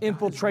does told you, God is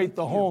infiltrate with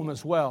the you. home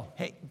as well.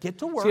 Hey, get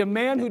to work. See, a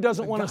man who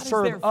doesn't but want to God is there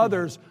serve for you.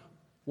 others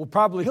will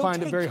probably He'll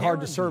find it take very care hard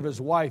to of serve you. his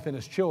wife and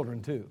his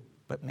children too.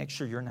 But make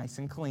sure you're nice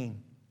and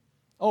clean.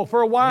 Oh,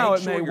 for a while Make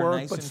it sure may you're work,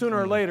 nice but and sooner or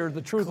clean. later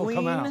the truth will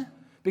come out. Clean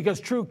Because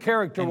true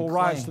character and will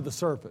rise clean. to the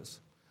surface.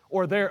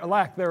 Or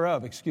lack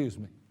thereof, excuse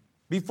me.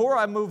 Before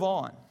I move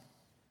on,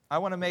 I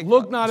want to make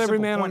Look a not every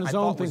simple man point on his I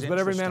own thought was things, but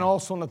every man interesting.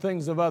 also on the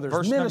things of others.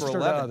 Verse number Minister to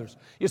 11. others.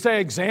 You say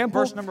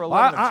example? Verse number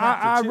 11 of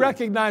chapter I 2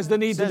 recognize the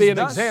need to says, be an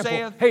 "Thus example."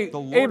 saith Hey, the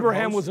Lord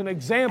Abraham of was an hosts,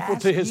 example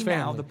ask to his ye now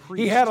family. the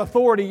priest He had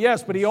authority,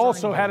 yes, but he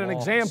also concerning had the an law,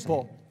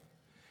 example. saying,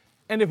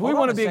 And if we Hold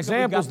want on to a be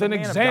second, we've got examples, the then man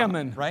of God,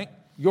 examine right?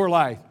 your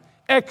life.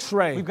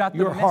 X-ray We've got the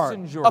your heart.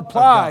 messenger of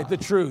Apply God. the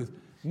truth. what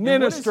is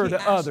Minister he to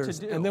asked to others.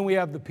 do? And then we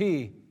have the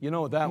P. You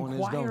know what that one is,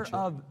 Inquire don't you?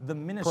 of the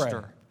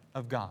minister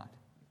of God.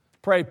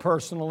 Pray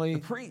personally. The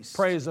priest.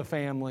 Pray as a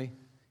family.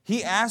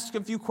 He asked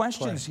a few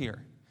questions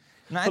here.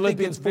 And I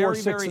Philippians think it's 4, very,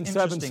 6, very and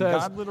 7 interesting.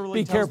 says, God literally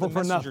be tells careful the for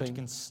messenger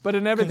nothing, to but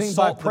in everything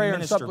by consult the prayer and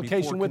minister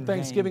supplication before with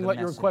thanksgiving, let conveying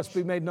your the requests be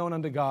message. made known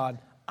unto God.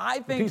 I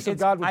The think peace of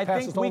God which I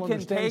passeth think all we can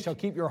understanding take shall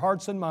keep your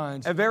hearts and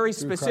minds a very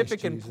through Christ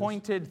specific and Jesus.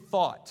 pointed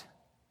thought,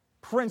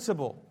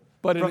 principle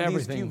But in from these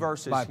everything few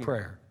verses by here.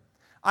 prayer.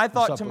 I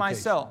thought to supplication.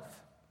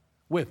 myself,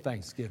 With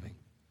thanksgiving.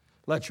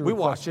 Let your We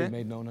requests watch be it.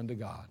 made known unto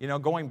God. you know,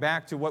 going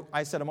back to what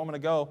I said a moment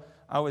ago,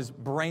 I was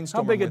brainstorming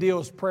How big a with deal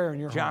is prayer in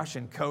your heart? Josh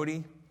and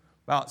Cody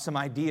about some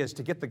ideas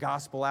to get the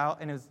gospel out.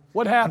 And it was,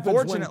 What happens when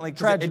unfortunately, 'cause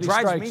tragedy it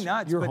drives strikes me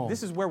nuts, your but home?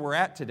 this is where we're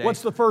at today.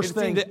 What's the first It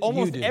seemed thing that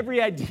almost you do?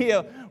 every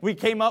idea we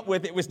came up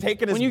with, it was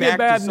taking us When you back get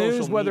bad to social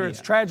news, whether media.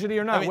 it's tragedy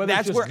or not, I mean, whether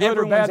that's it's where just good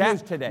or everyone's bad at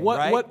news, today, what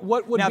right?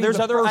 would now, be there's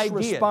the other first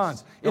ideas.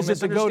 response? Don't Is it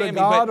to go to misunderstand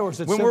me, God, but or is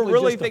it when simply we're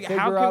really just to thinking,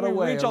 how figure out can a we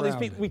way reach all these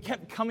around people? it? We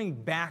kept coming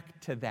back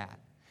to that.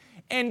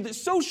 And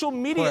social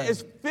media Pray.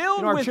 is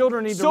filled Our with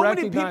children need to so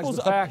many recognize people's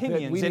the fact that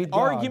opinions, we and need God.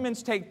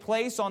 arguments take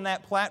place on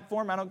that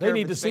platform. I don't They care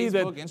need if to it's see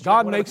that Facebook, Instagram,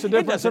 God whatever. makes a It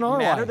difference in doesn't our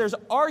matter. life. There's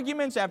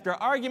arguments after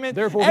argument.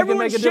 Therefore, we can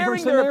Everyone's make a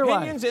difference sharing in their their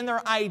opinions life. and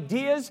their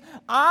ideas.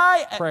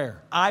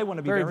 Prayer. I want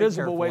to be Very very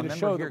visible careful. way A to member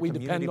show here that at we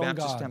Community depend on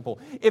Baptist God. Temple.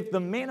 If the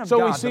man of So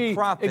we God, see, the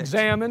prophet,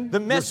 examine the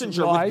your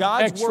messenger life, with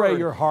God's X-ray word,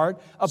 your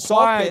heart, saw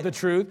apply fit the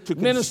truth, to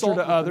minister consult to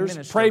with the others,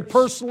 ministers pray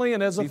personally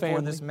and as a before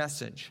family. this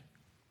message.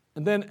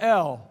 And then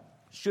L,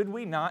 Should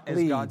we not, as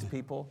Lead. God's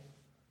people,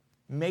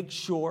 make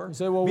sure You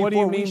say, well, what do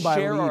you before we mean by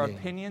share our leading?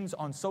 opinions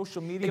on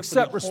social media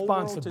Accept for the whole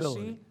world to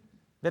responsibility. see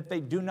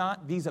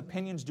that these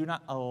opinions do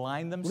not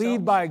align themselves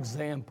lead by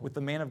example. with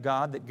the man of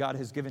God that God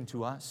has given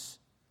to us,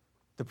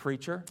 the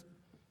preacher?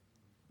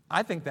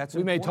 I think that's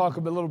We may important.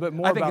 talk a little bit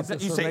more I think about it's-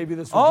 this, you or say, maybe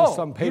this was just "Oh,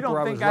 some you paper don't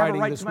I think was I have a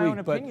writing right this to my own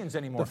week. But opinions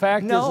anymore." the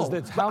fact No, is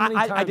that how but many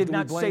I times did do we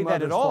not blame say that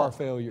others at for all. our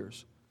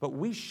failures? But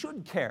we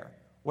should care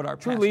what our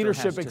True pastor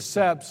leadership has to say.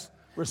 accepts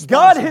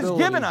God responsibility. has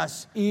given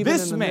us even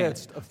this in the man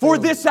midst of for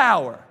failure. this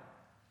hour.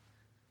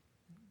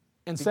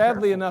 And Be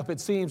sadly careful. enough, it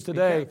seems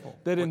today careful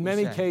that what in you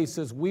many say.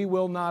 cases we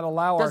will not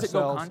allow Does it go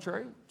ourselves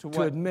contrary to to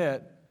what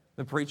admit.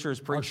 the preacher is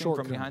preaching from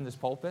shortcomings. behind this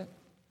pulpit?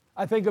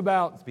 I think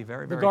about Be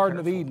very, the very Garden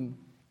careful. of Eden.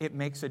 It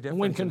makes a difference. And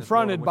when in this world in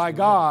confronted which by we live.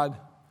 God,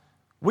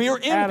 we are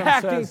Adam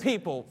impacting says,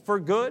 people for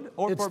good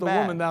or it's for the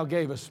bad. woman thou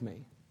gavest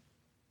me.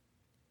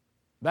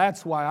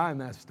 That's why I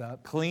messed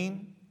up.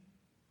 Clean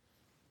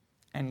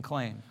and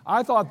claim.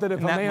 I thought that if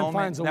In a that man moment,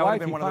 finds a that would've wife,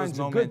 been he one of those finds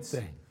a good moments.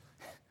 thing.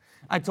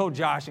 I told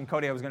Josh and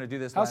Cody I was going to do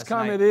this How last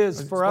come night. it is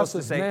I was for us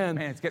supposed as to say, men,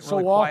 "Man, it's getting so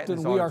really quiet in often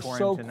this we are auditorium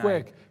so tonight."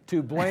 quick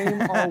to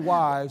blame our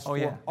wives Oh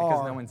yeah, for because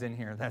our no one's in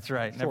here. That's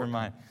right. Never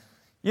mind.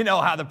 You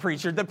know how the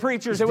preachers do well,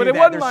 it that.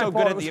 wasn't They're my so fault,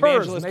 good it at was the hers.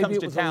 evangelist Maybe comes it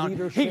to was a town. He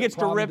leadership gets to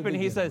problem to ripping.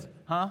 He begin says,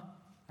 "Huh?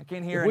 I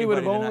can't hear If we would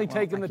have anybody only tonight."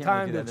 Well, taken I the can't really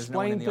time do to that. There's no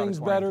one in explain the things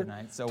auditorium better,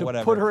 tonight, so to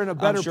whatever. put her in a I'm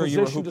better sure you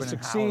were position to hooping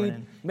and succeed, hollering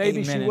and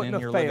maybe she amening wouldn't in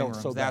have your living failed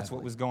rooms. so That's badly.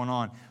 what was going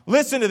on.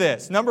 Listen to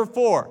this. Number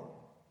 4.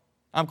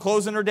 I'm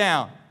closing her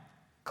down.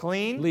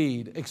 Clean.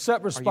 Lead.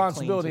 Accept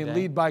responsibility and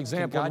today? lead by Can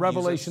example. God In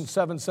Revelation use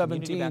us?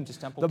 Community 7:17,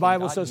 Baptist Temple, the can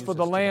Bible God says, use "For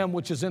the us Lamb today?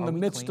 which is in Are the we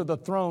midst clean of the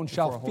throne before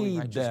shall a holy, feed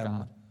righteous them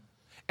God?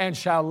 and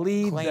shall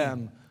lead Claim.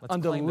 them Let's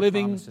unto claim the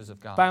living promises of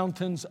God.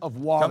 fountains of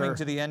water. Coming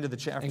to the end of the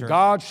chapter. And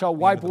God shall the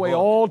end wipe of the away book.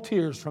 all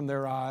tears from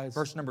their eyes."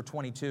 Verse number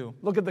 22.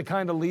 Look at the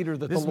kind of leader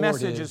that This the Lord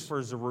message is. is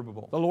for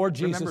Zerubbabel. The Lord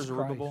Remember Jesus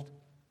Zerubbabel?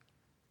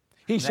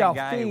 Christ. He That shall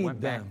guy who feed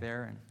went them back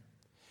there and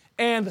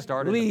and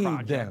started the lead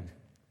project. them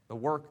the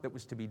work that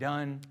was to be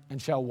done.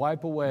 And shall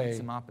wipe away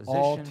some opposition.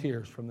 all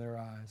tears from their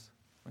eyes.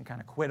 And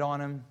kind of quit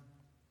on him.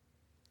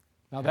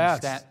 Now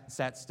that's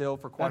sat still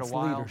for quite a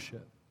while.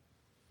 Leadership.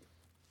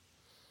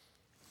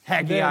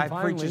 Haggai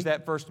preaches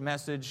that first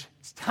message.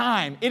 It's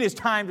time. It is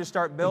time to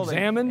start building.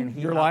 Examine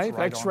your life,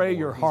 x-ray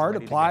your heart,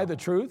 apply the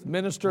truth,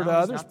 minister to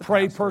others,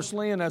 pray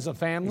personally and as a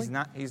family,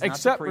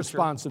 accept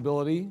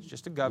responsibility, he's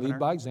just a governor. Lead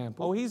by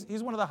example. Oh, he's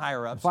one of the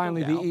higher ups.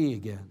 Finally, the E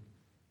again.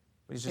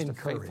 But he's just a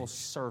faithful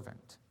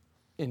servant.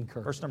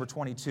 Encourage. Verse number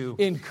 22.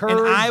 Encourage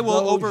and I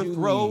will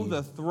overthrow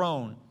the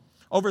throne.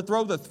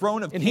 Overthrow the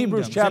throne of in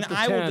kingdoms. Hebrews chapter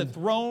 10, and I will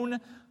dethrone.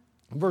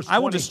 Verse 24, I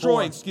will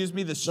destroy, the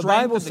strength the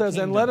Bible of the says, kingdoms,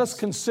 and let us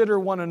consider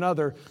one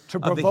another to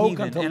provoke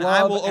unto love and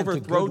I will and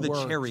overthrow to good the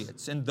works.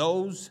 chariots and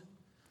those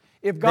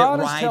if God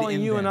that is ride telling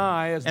in you them, and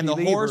I as and the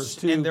believers horse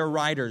to and their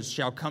riders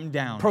shall come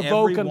down,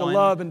 provoke unto everyone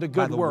love and to by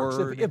good the works.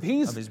 word If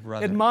he's of his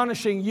brother.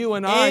 admonishing you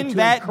and I in to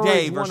that encourage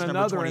day, one verse number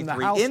another in the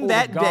 23, household in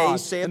that of day, God,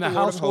 saith in the the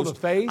Lord of household hosts,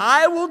 of faith,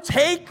 I will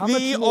take how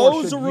much thee, more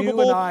O should Zerubbabel,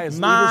 you and I as leaders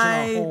in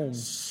my our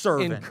homes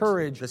servant,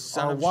 encourage the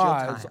son our of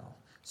wives, Shealtiel,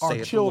 our saith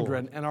the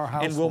children, Lord, and our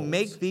households. and will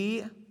make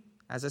thee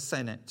as a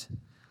senate.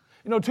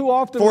 You know, too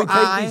often For we take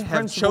I these have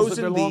principles that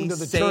chosen belong thee, to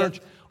the saith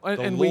church, the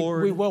and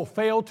Lord we will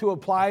fail to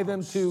apply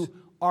them to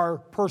our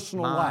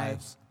personal My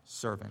lives,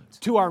 servant.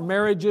 to our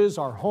marriages,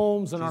 our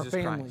homes, and Jesus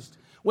our families. Christ.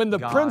 When the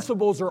God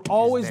principles are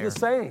always the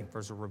same.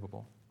 For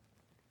Zerubbabel.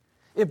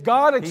 If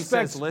God He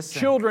expects says, listen,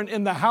 children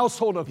in the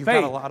household of you've got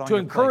a faith lot on to your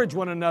encourage plate.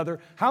 one another,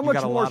 how You've much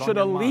got a more lot on should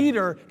a your mind.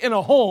 leader in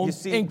a home You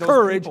see, those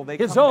encourage people, they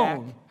his come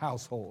own back.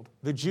 household?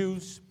 The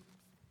Jews,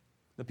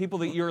 the people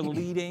that you're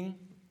leading,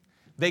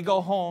 they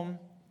go home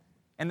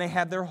and they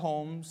have their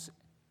homes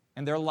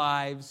and their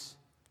lives,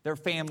 their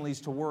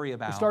families to worry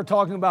about. We start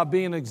talking about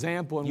being an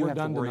example, and you we're have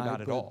done to worry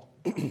tonight. about it all.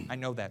 I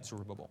know that,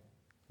 Zerubbabel.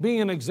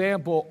 Being an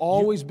example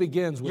always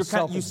begins with You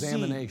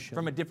self-examination. see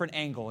from a different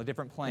angle, a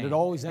different plane. And it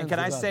always ends can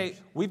I with say,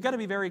 others. we've got to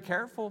be very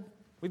careful.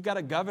 We've got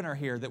a governor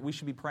here that we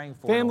should be praying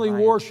for. Family in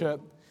Ohio.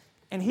 worship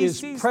And he is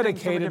sees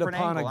predicated things from a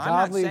upon different a angle.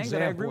 godly I'm not saying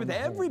that I example agree with in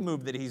the every home.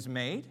 move that he's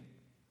made.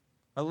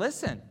 But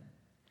listen,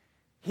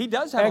 he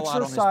does have a lot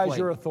on his Exercise plate.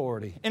 your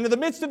authority. And in the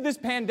midst of this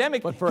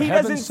pandemic, But for he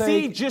doesn't heaven's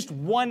see sake, just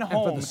one for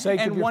home the sake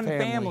of and your one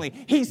family, family.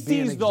 be He an sees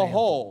the example.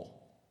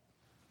 whole.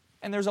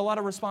 And there's a lot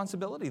of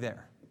responsibility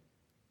there.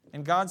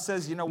 And God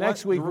says, you know what?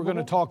 Next week, we're going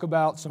to talk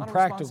about some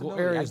practical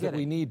areas that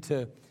we need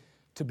to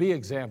be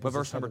examples. But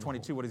verse number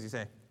 22, what does he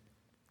say?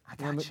 I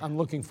got you. I'm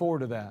looking forward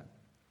to that.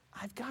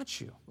 I've got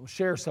you. We'll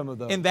share some of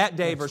those. In that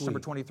day, verse week. number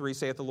 23,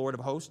 saith the Lord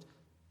of hosts,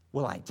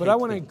 will I take But I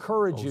want to thee,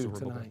 encourage O you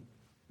Zerubbabel, tonight,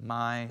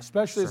 my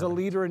especially as a servant.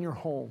 leader in your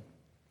home,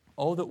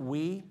 Oh, that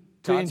we,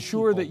 to God's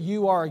ensure people, that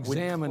you are would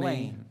examining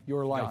claim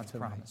your life God's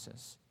tonight.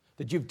 promises.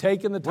 That you've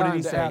taken the What did time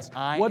he to say? ask,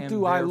 I what am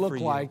do I there look for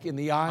you. like in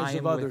the I eyes am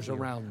of with others you.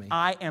 around me?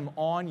 I am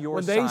on your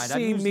When side. they I've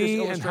see used me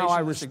this and how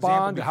I illustration, this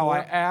respond, example how I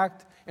before,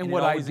 act, and it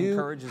what I always do,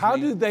 encourages how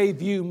me. do they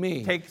view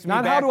me? Takes me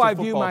Not back how do to I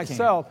view football camp.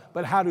 myself,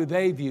 but how do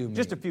they view me?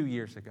 Just a few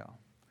years ago.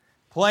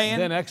 Playing.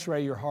 Then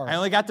x-ray your heart. I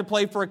only got to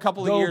play for a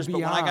couple of Go years, but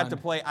when I got beyond to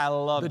play, I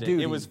loved the it.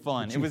 duty It was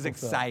fun. that It you was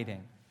fulfill.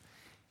 exciting.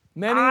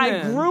 Many I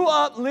men, grew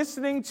up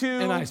listening to,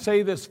 and I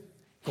say this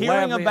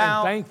hearing gladly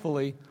about and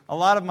thankfully, a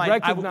lot of my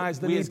recognize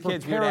the we need as for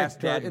kids, we would ask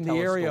character Dad to in tell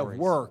the us area of stories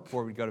work.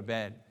 before we'd go to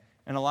bed.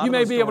 And a lot You of may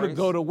those be able to stories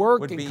go to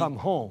work would and be come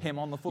home. him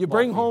on the football You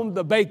bring field. home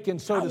the bacon,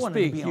 so I to wanted to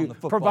speak. be on You the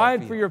football provide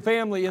field. for your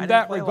family I in didn't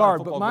that play a lot of regard.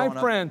 But football my growing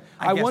up. friend,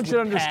 I I guess want you to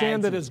with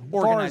understand pads that as and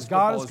far as organized God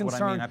football is is what I mean.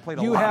 concerned, I played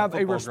a you lot of have a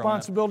football growing up.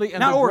 responsibility, and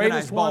Not the organized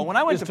greatest ball. one When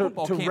I went is to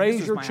football to camp, raise this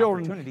was your my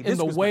children opportunity. in This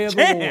the was way my of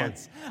the Lord.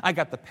 chance. I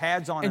got the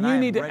pads on, And I you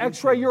am need to ready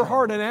x-ray your go.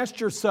 heart and ask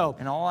yourself,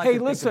 And all I hey, could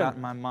think listen, about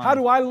in my mind, how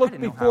do I I look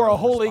didn't know how before I a would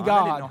holy respond.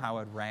 I didn't God? know how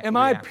I would Am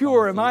I react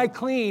pure? on the Am I field.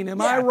 clean? Am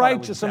Yeah, I I thought I was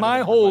righteous? Am better I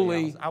than everybody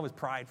holy? else. I was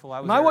prideful. I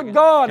was Am I what arrogant,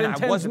 God and I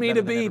intends wasn't me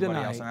better to than be everybody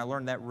tonight? else, and I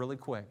learned that really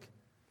quick.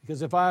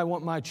 Because if I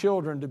want my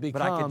children to But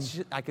become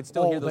I could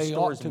still hear all those they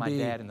stories ought of to my be,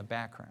 dad in the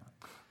background.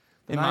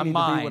 then In I my need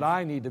mind, to be what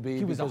I need to be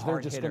he was a because they're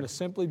hard just hitter. going to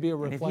simply be a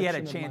And reflection if he had a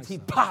of chance, my he'd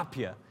son. pop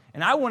you.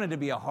 And I wanted to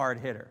be a hard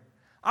hitter.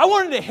 I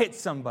wanted to hit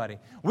somebody.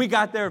 We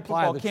got there at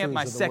Apply football the camp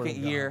my truths of the Word second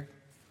of God. year.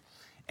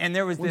 And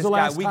there was When's this the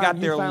guy. last We time got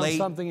you there found late.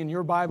 something in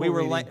your Bible We were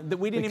reading late.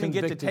 We didn't that even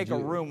get to convicted take a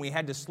you? room. We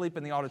had to sleep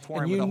in the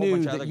auditorium And with you a whole knew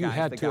bunch of that other you guys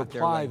had that to got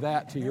there apply late.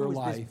 that to And your there was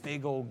life.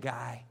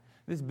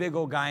 This big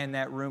old guy in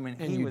that room, and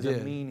he you was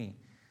did. a meanie.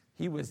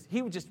 He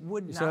just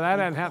would not. So that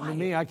be hadn't happened to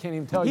me. quiet. I can't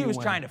even tell He you was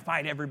when. trying to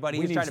fight everybody.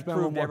 We He was need trying to to spend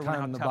a prove little to more everyone how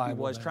time in the tough he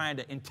Bible was, then. trying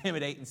to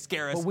intimidate and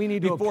scare us But we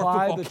need to before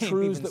apply football the camp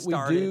truths even that we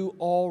started. do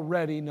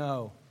already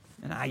know.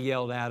 And I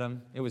yelled at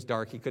him. It was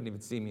dark. He couldn't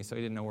even see me, so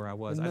he didn't know where I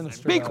was. And I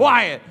minister said, "Be to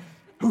quiet."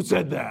 Who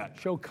said that?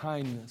 Show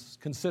kindness,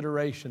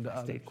 consideration to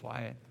I stayed others.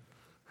 quiet.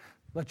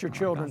 Let your Oh,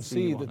 children God,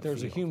 see you on that the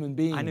there's a field. human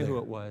being I knew there. who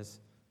it was.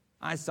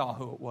 I saw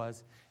who it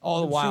was.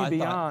 All the You while see I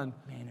beyond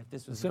thought, man, if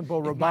this the was simple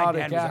if my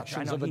robotic dad was out there, I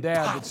actions know of a he'd dad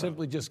pop that him.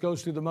 simply just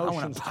goes through the wanna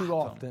motions pop too him.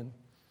 often.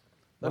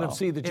 Let them Well,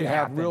 see that it you have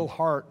happened. real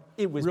heart,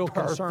 It was real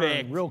perfect.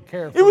 concern, real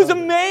care for It was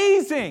others.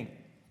 amazing.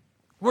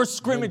 We're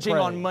scrimmaging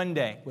on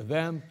Monday. With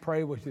them,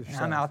 pray with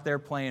yourself. I'm out there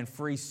playing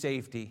free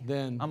safety.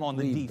 Then I'm on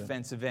the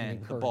defensive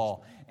end of the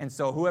ball. And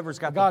so whoever's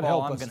got the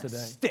ball, I'm going to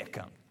stick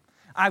them.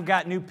 I've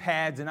got new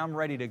pads and I'm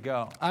ready to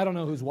go. I don't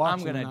know who's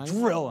watching. I'm going to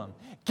drill them.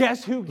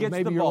 Guess who gets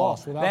the ball?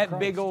 That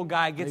big old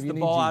guy gets the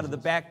ball out of the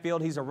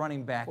backfield. He's a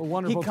running back.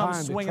 He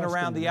comes swinging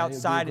around the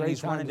outside and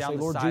he's running down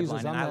the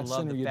sideline. And I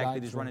love the fact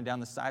that he's running down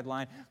the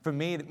sideline. For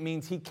me, it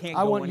means he can't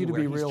go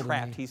anywhere. He's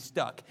trapped. He's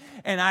stuck.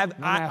 And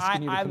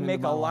I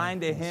make a line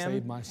to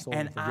him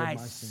and I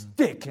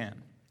stick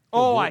him.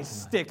 Oh, I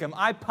stick him.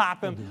 I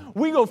pop him.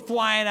 We go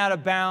flying out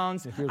of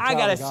bounds. I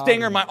got a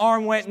stinger. My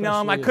arm went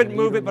numb. I couldn't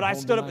move it, but I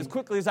stood up as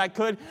quickly as I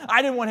could.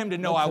 I didn't want him to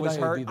know I was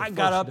hurt. I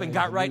got up and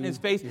got right in his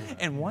face.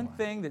 And one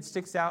thing that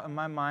sticks out in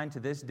my mind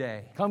to this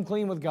day. Come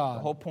clean with God.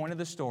 The whole point of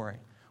the story.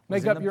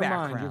 Make up your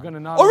mind. You're going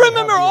to not.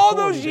 Remember all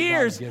those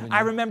years.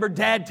 I remember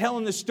Dad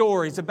telling the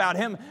stories about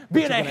him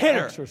being a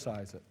hitter.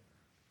 Exercise it.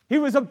 He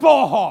was a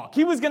ball hawk.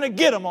 He was going to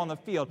get him on the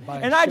field.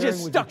 And I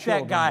just stuck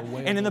that guy.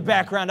 And in the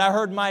background, I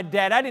heard my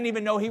dad. I didn't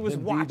even know he was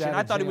watching.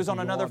 I thought he was on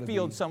another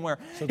field somewhere.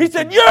 He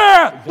said,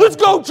 "Yeah, let's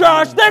go,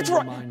 Josh. That's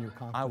right."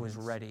 I was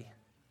ready.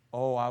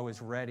 Oh, I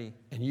was ready.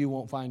 And you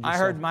won't find yourself. I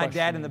heard my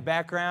dad in the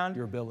background.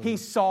 He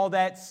saw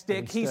that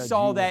stick. He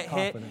saw that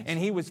hit. And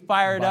he was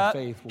fired up.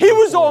 He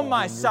was on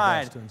my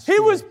side. He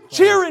was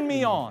cheering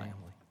me on.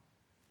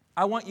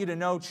 I want you to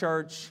know,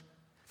 church,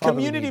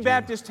 Community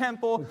Baptist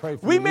Temple,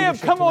 we may have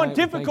come on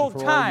difficult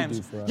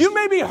times. You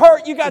may be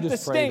hurt, you got the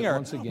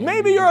stinger.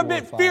 Maybe you're a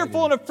bit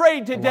fearful and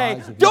afraid today.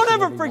 Don't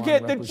ever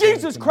forget that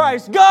Jesus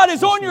Christ, God,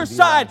 is on your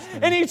side,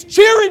 and He's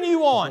cheering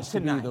you on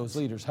tonight. Those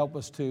leaders, help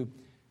us to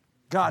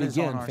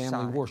begin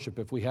family worship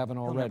if we haven't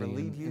already.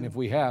 And if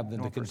we have,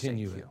 then to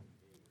continue it.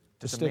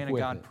 To stick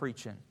with it.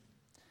 Preaching.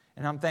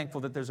 And I'm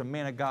thankful that there's a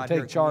man of God to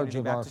here take charge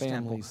of our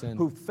families and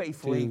who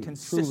faithfully and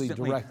consistently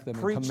direct them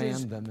and preaches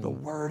command them the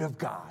Word of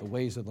God. The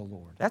ways of the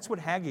Lord. That's what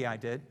Haggai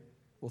did.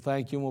 Well,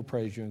 thank you and we'll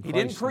praise you in He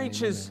Christ's didn't preach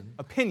his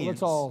opinions.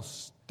 Let's all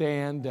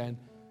stand and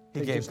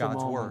He gave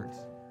God's Word.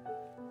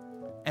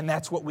 And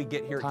that's what we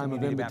get here at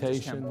Community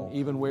Baptist Temple.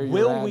 Even where you're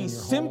Will we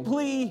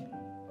simply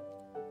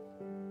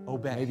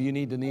obey? Maybe you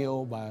need to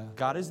kneel by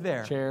God is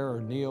there. Chair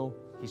or kneel.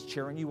 He's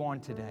cheering you on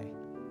today.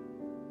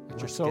 At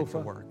your sofa. Get to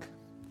work.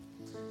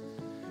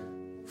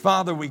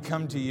 Father, we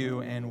come to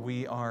you and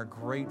we are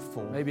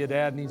grateful. Maybe a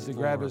dad needs to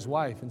grab his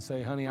wife and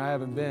say, "Honey, I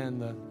haven't been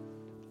the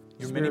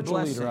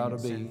spiritual leader I ought to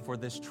be." And for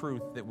this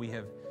truth that we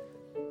have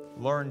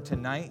learned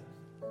tonight,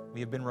 we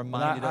have been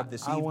reminded of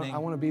this evening. I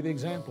want to be the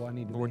example I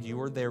need to be. Lord,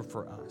 you are there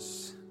for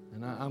us.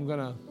 And I'm going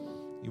to...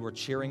 You are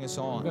cheering us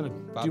on. I'm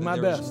going to do my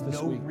best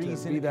this week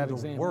to be that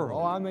example.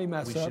 World, I may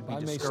mess up.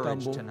 I may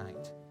stumble.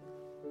 Tonight.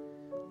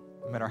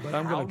 No matter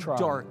how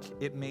dark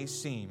it may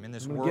seem in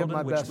this world in which we live.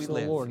 I'm going to give my best to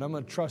the Lord, and I'm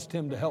going to trust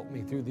Him to help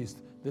me through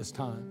this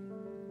time.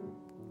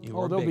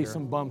 There'll be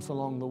some bumps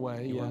along the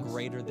way. You are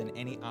greater than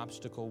any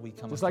obstacle we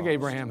come across. Just like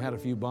Abraham had a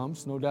few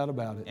bumps, no doubt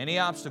about it. Any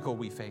obstacle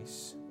we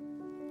face.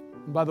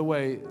 And by the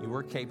way, you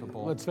are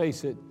capable. Let's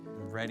face it.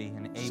 Ready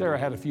and able. Sarah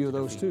had a few of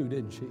those too,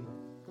 didn't she?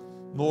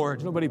 Lord,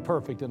 there's nobody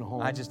perfect in a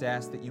home. I just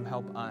ask that you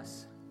help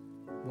us.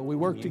 But we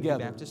work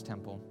together. Baptist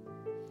Temple.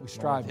 We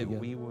strive together.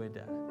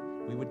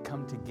 We would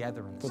come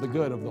together in this for the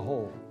good of the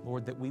whole.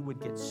 Lord, that we would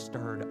get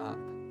stirred up,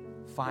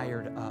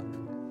 fired up,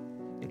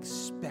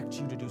 expect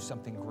you to do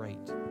something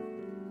great.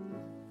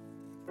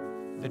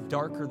 The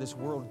darker this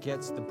world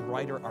gets, the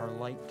brighter our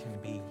light can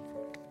be.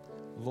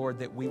 Lord,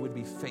 that we would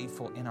be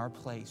faithful in our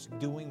place,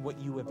 doing what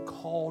you have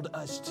called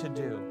us to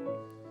do,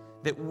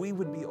 that we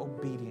would be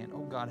obedient.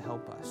 Oh, God,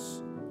 help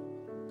us.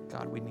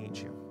 God, we need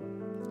you.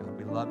 God,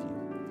 we love you.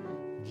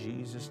 In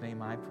Jesus'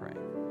 name I pray.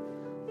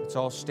 Let's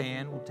all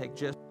stand. We'll take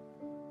just...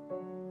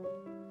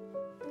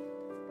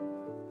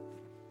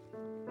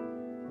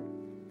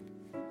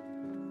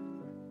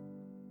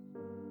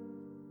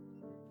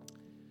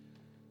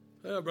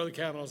 Brother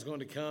Kavanaugh is going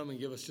to come and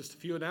give us just a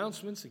few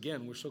announcements.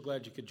 Again, we're so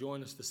glad you could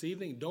join us this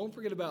evening. Don't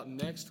forget about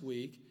next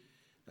week.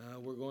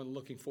 We're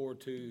looking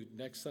forward to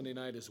next Sunday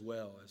night as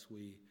well as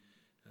we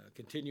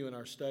continue in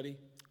our study.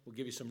 We'll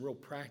give you some real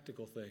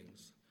practical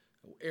things,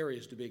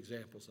 areas to be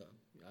examples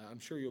of. I'm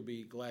sure you'll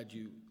be glad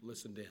you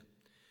listened in.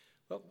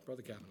 Well,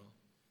 Brother Kavanaugh.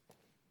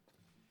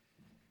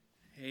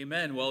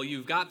 Amen. Well,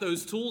 you've got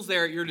those tools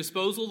there at your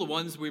disposal, the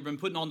ones we've been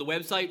putting on the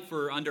website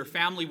for under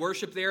family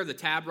worship there, the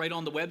tab right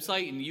on the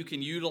website, and you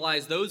can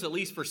utilize those at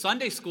least for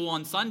Sunday school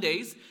on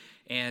Sundays.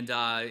 And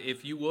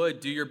if you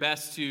would, do your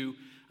best to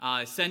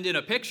send in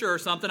a picture or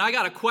something. I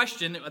got a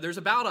question. There's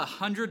about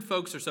 100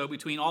 folks or so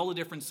between all the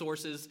different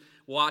sources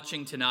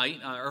watching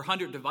tonight, or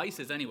 100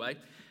 devices anyway,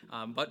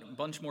 but a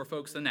bunch more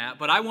folks than that.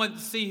 But I want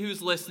to see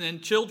who's listening.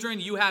 Children,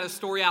 you had a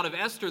story out of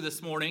Esther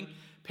this morning.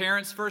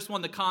 Parents, first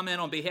one to comment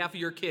on behalf of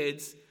your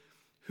kids.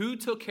 Who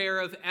took care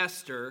of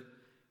Esther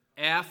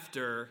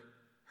after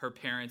her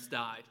parents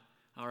died?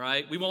 All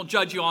right? We won't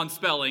judge you on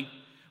spelling,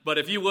 but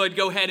if you would,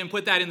 go ahead and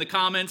put that in the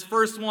comments.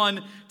 First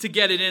one to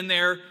get it in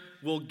there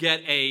will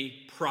get a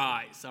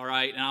prize, all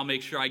right? And I'll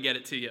make sure I get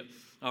it to you.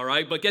 All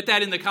right, but get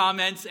that in the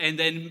comments, and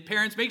then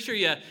parents, make sure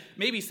you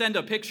maybe send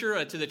a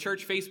picture to the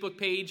church Facebook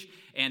page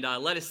and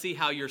let us see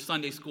how your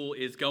Sunday school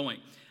is going.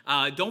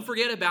 Don't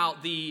forget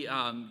about the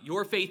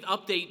Your Faith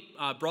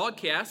Update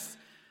broadcasts.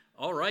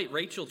 All right,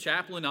 Rachel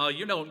Chaplin,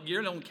 you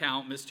don't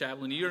count, Miss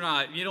Chaplin. You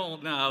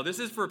don't know. This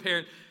is for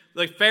parents,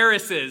 like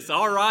Ferris's.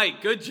 All right,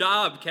 good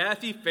job.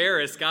 Kathy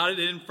Ferris got it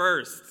in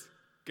first.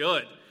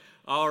 Good.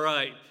 All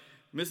right.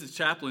 Mrs.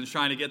 Chaplin's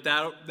trying to get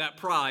that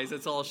prize.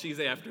 That's all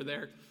she's after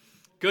there.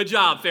 Good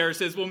job, Ferris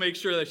says. We'll make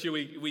sure that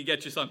we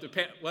get you something.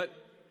 What?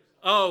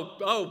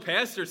 Oh,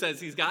 Pastor says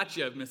he's got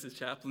you, Mrs.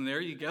 Chaplin.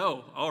 There you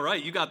go. All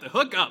right, you got the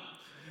hookup.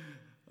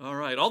 All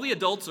right, all the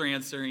adults are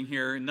answering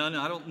here. None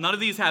of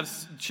these have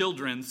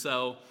children,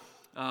 so,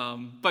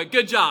 but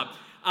good job.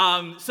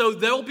 So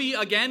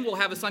we'll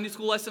have a Sunday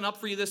school lesson up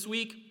for you this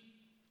week.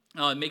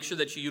 Make sure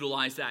that you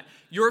utilize that.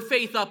 Your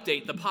Faith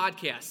Update, the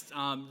podcast,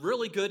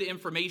 really good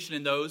information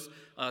in those,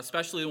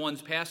 especially the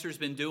ones Pastor's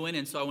been doing,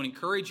 and so I want to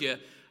encourage you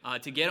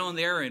to get on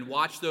there and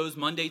watch those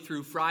Monday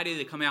through Friday.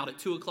 They come out at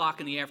 2 o'clock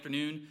in the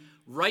afternoon,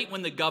 right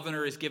when the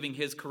governor is giving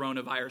his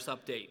coronavirus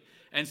update.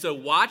 And so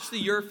watch the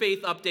Your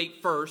Faith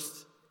Update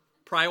first,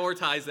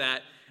 prioritize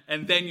that,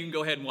 and then you can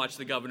go ahead and watch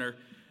the governor.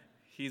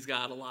 He's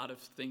got a lot of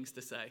things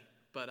to say,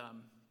 but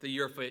the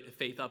Your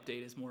Faith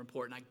Update is more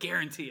important. I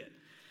guarantee it.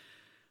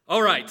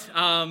 All right,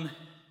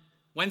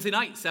 Wednesday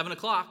night, 7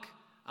 o'clock.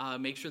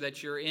 Make sure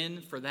that you're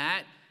in for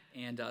that.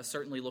 And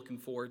certainly looking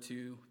forward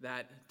to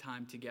that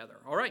time together.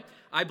 All right.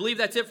 I believe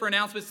that's it for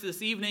announcements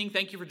this evening.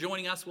 Thank you for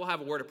joining us. We'll have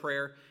a word of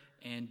prayer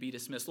and be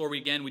dismissed. Lord,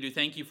 we do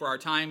thank you for our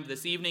time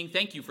this evening.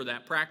 Thank you for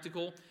that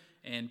practical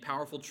and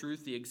powerful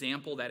truth, the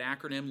example, that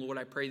acronym. Lord,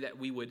 I pray that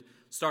we would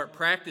start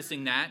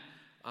practicing that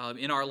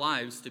in our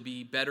lives to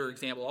be better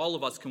examples. All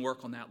of us can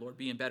work on that, Lord,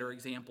 being better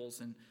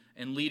examples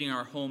and leading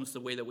our homes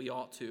the way that we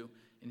ought to,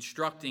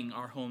 instructing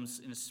our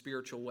homes in a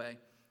spiritual way.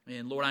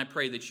 And Lord, I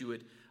pray that you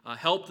would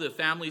help the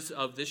families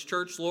of this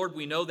church. Lord,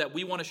 we know that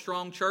we want a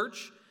strong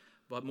church,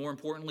 but more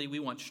importantly, we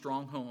want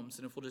strong homes.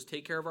 And if we'll just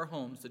take care of our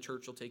homes, the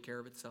church will take care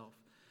of itself.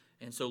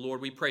 And so,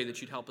 Lord, we pray that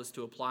you'd help us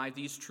to apply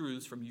these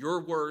truths from your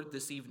word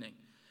this evening.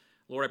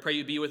 Lord, I pray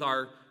you'd be with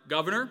our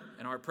governor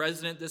and our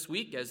president this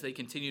week as they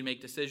continue to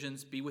make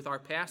decisions. Be with our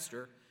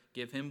pastor.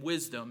 Give him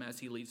wisdom as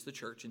he leads the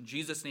church. In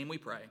Jesus' name we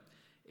pray.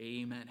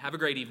 Amen. Have a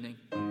great evening.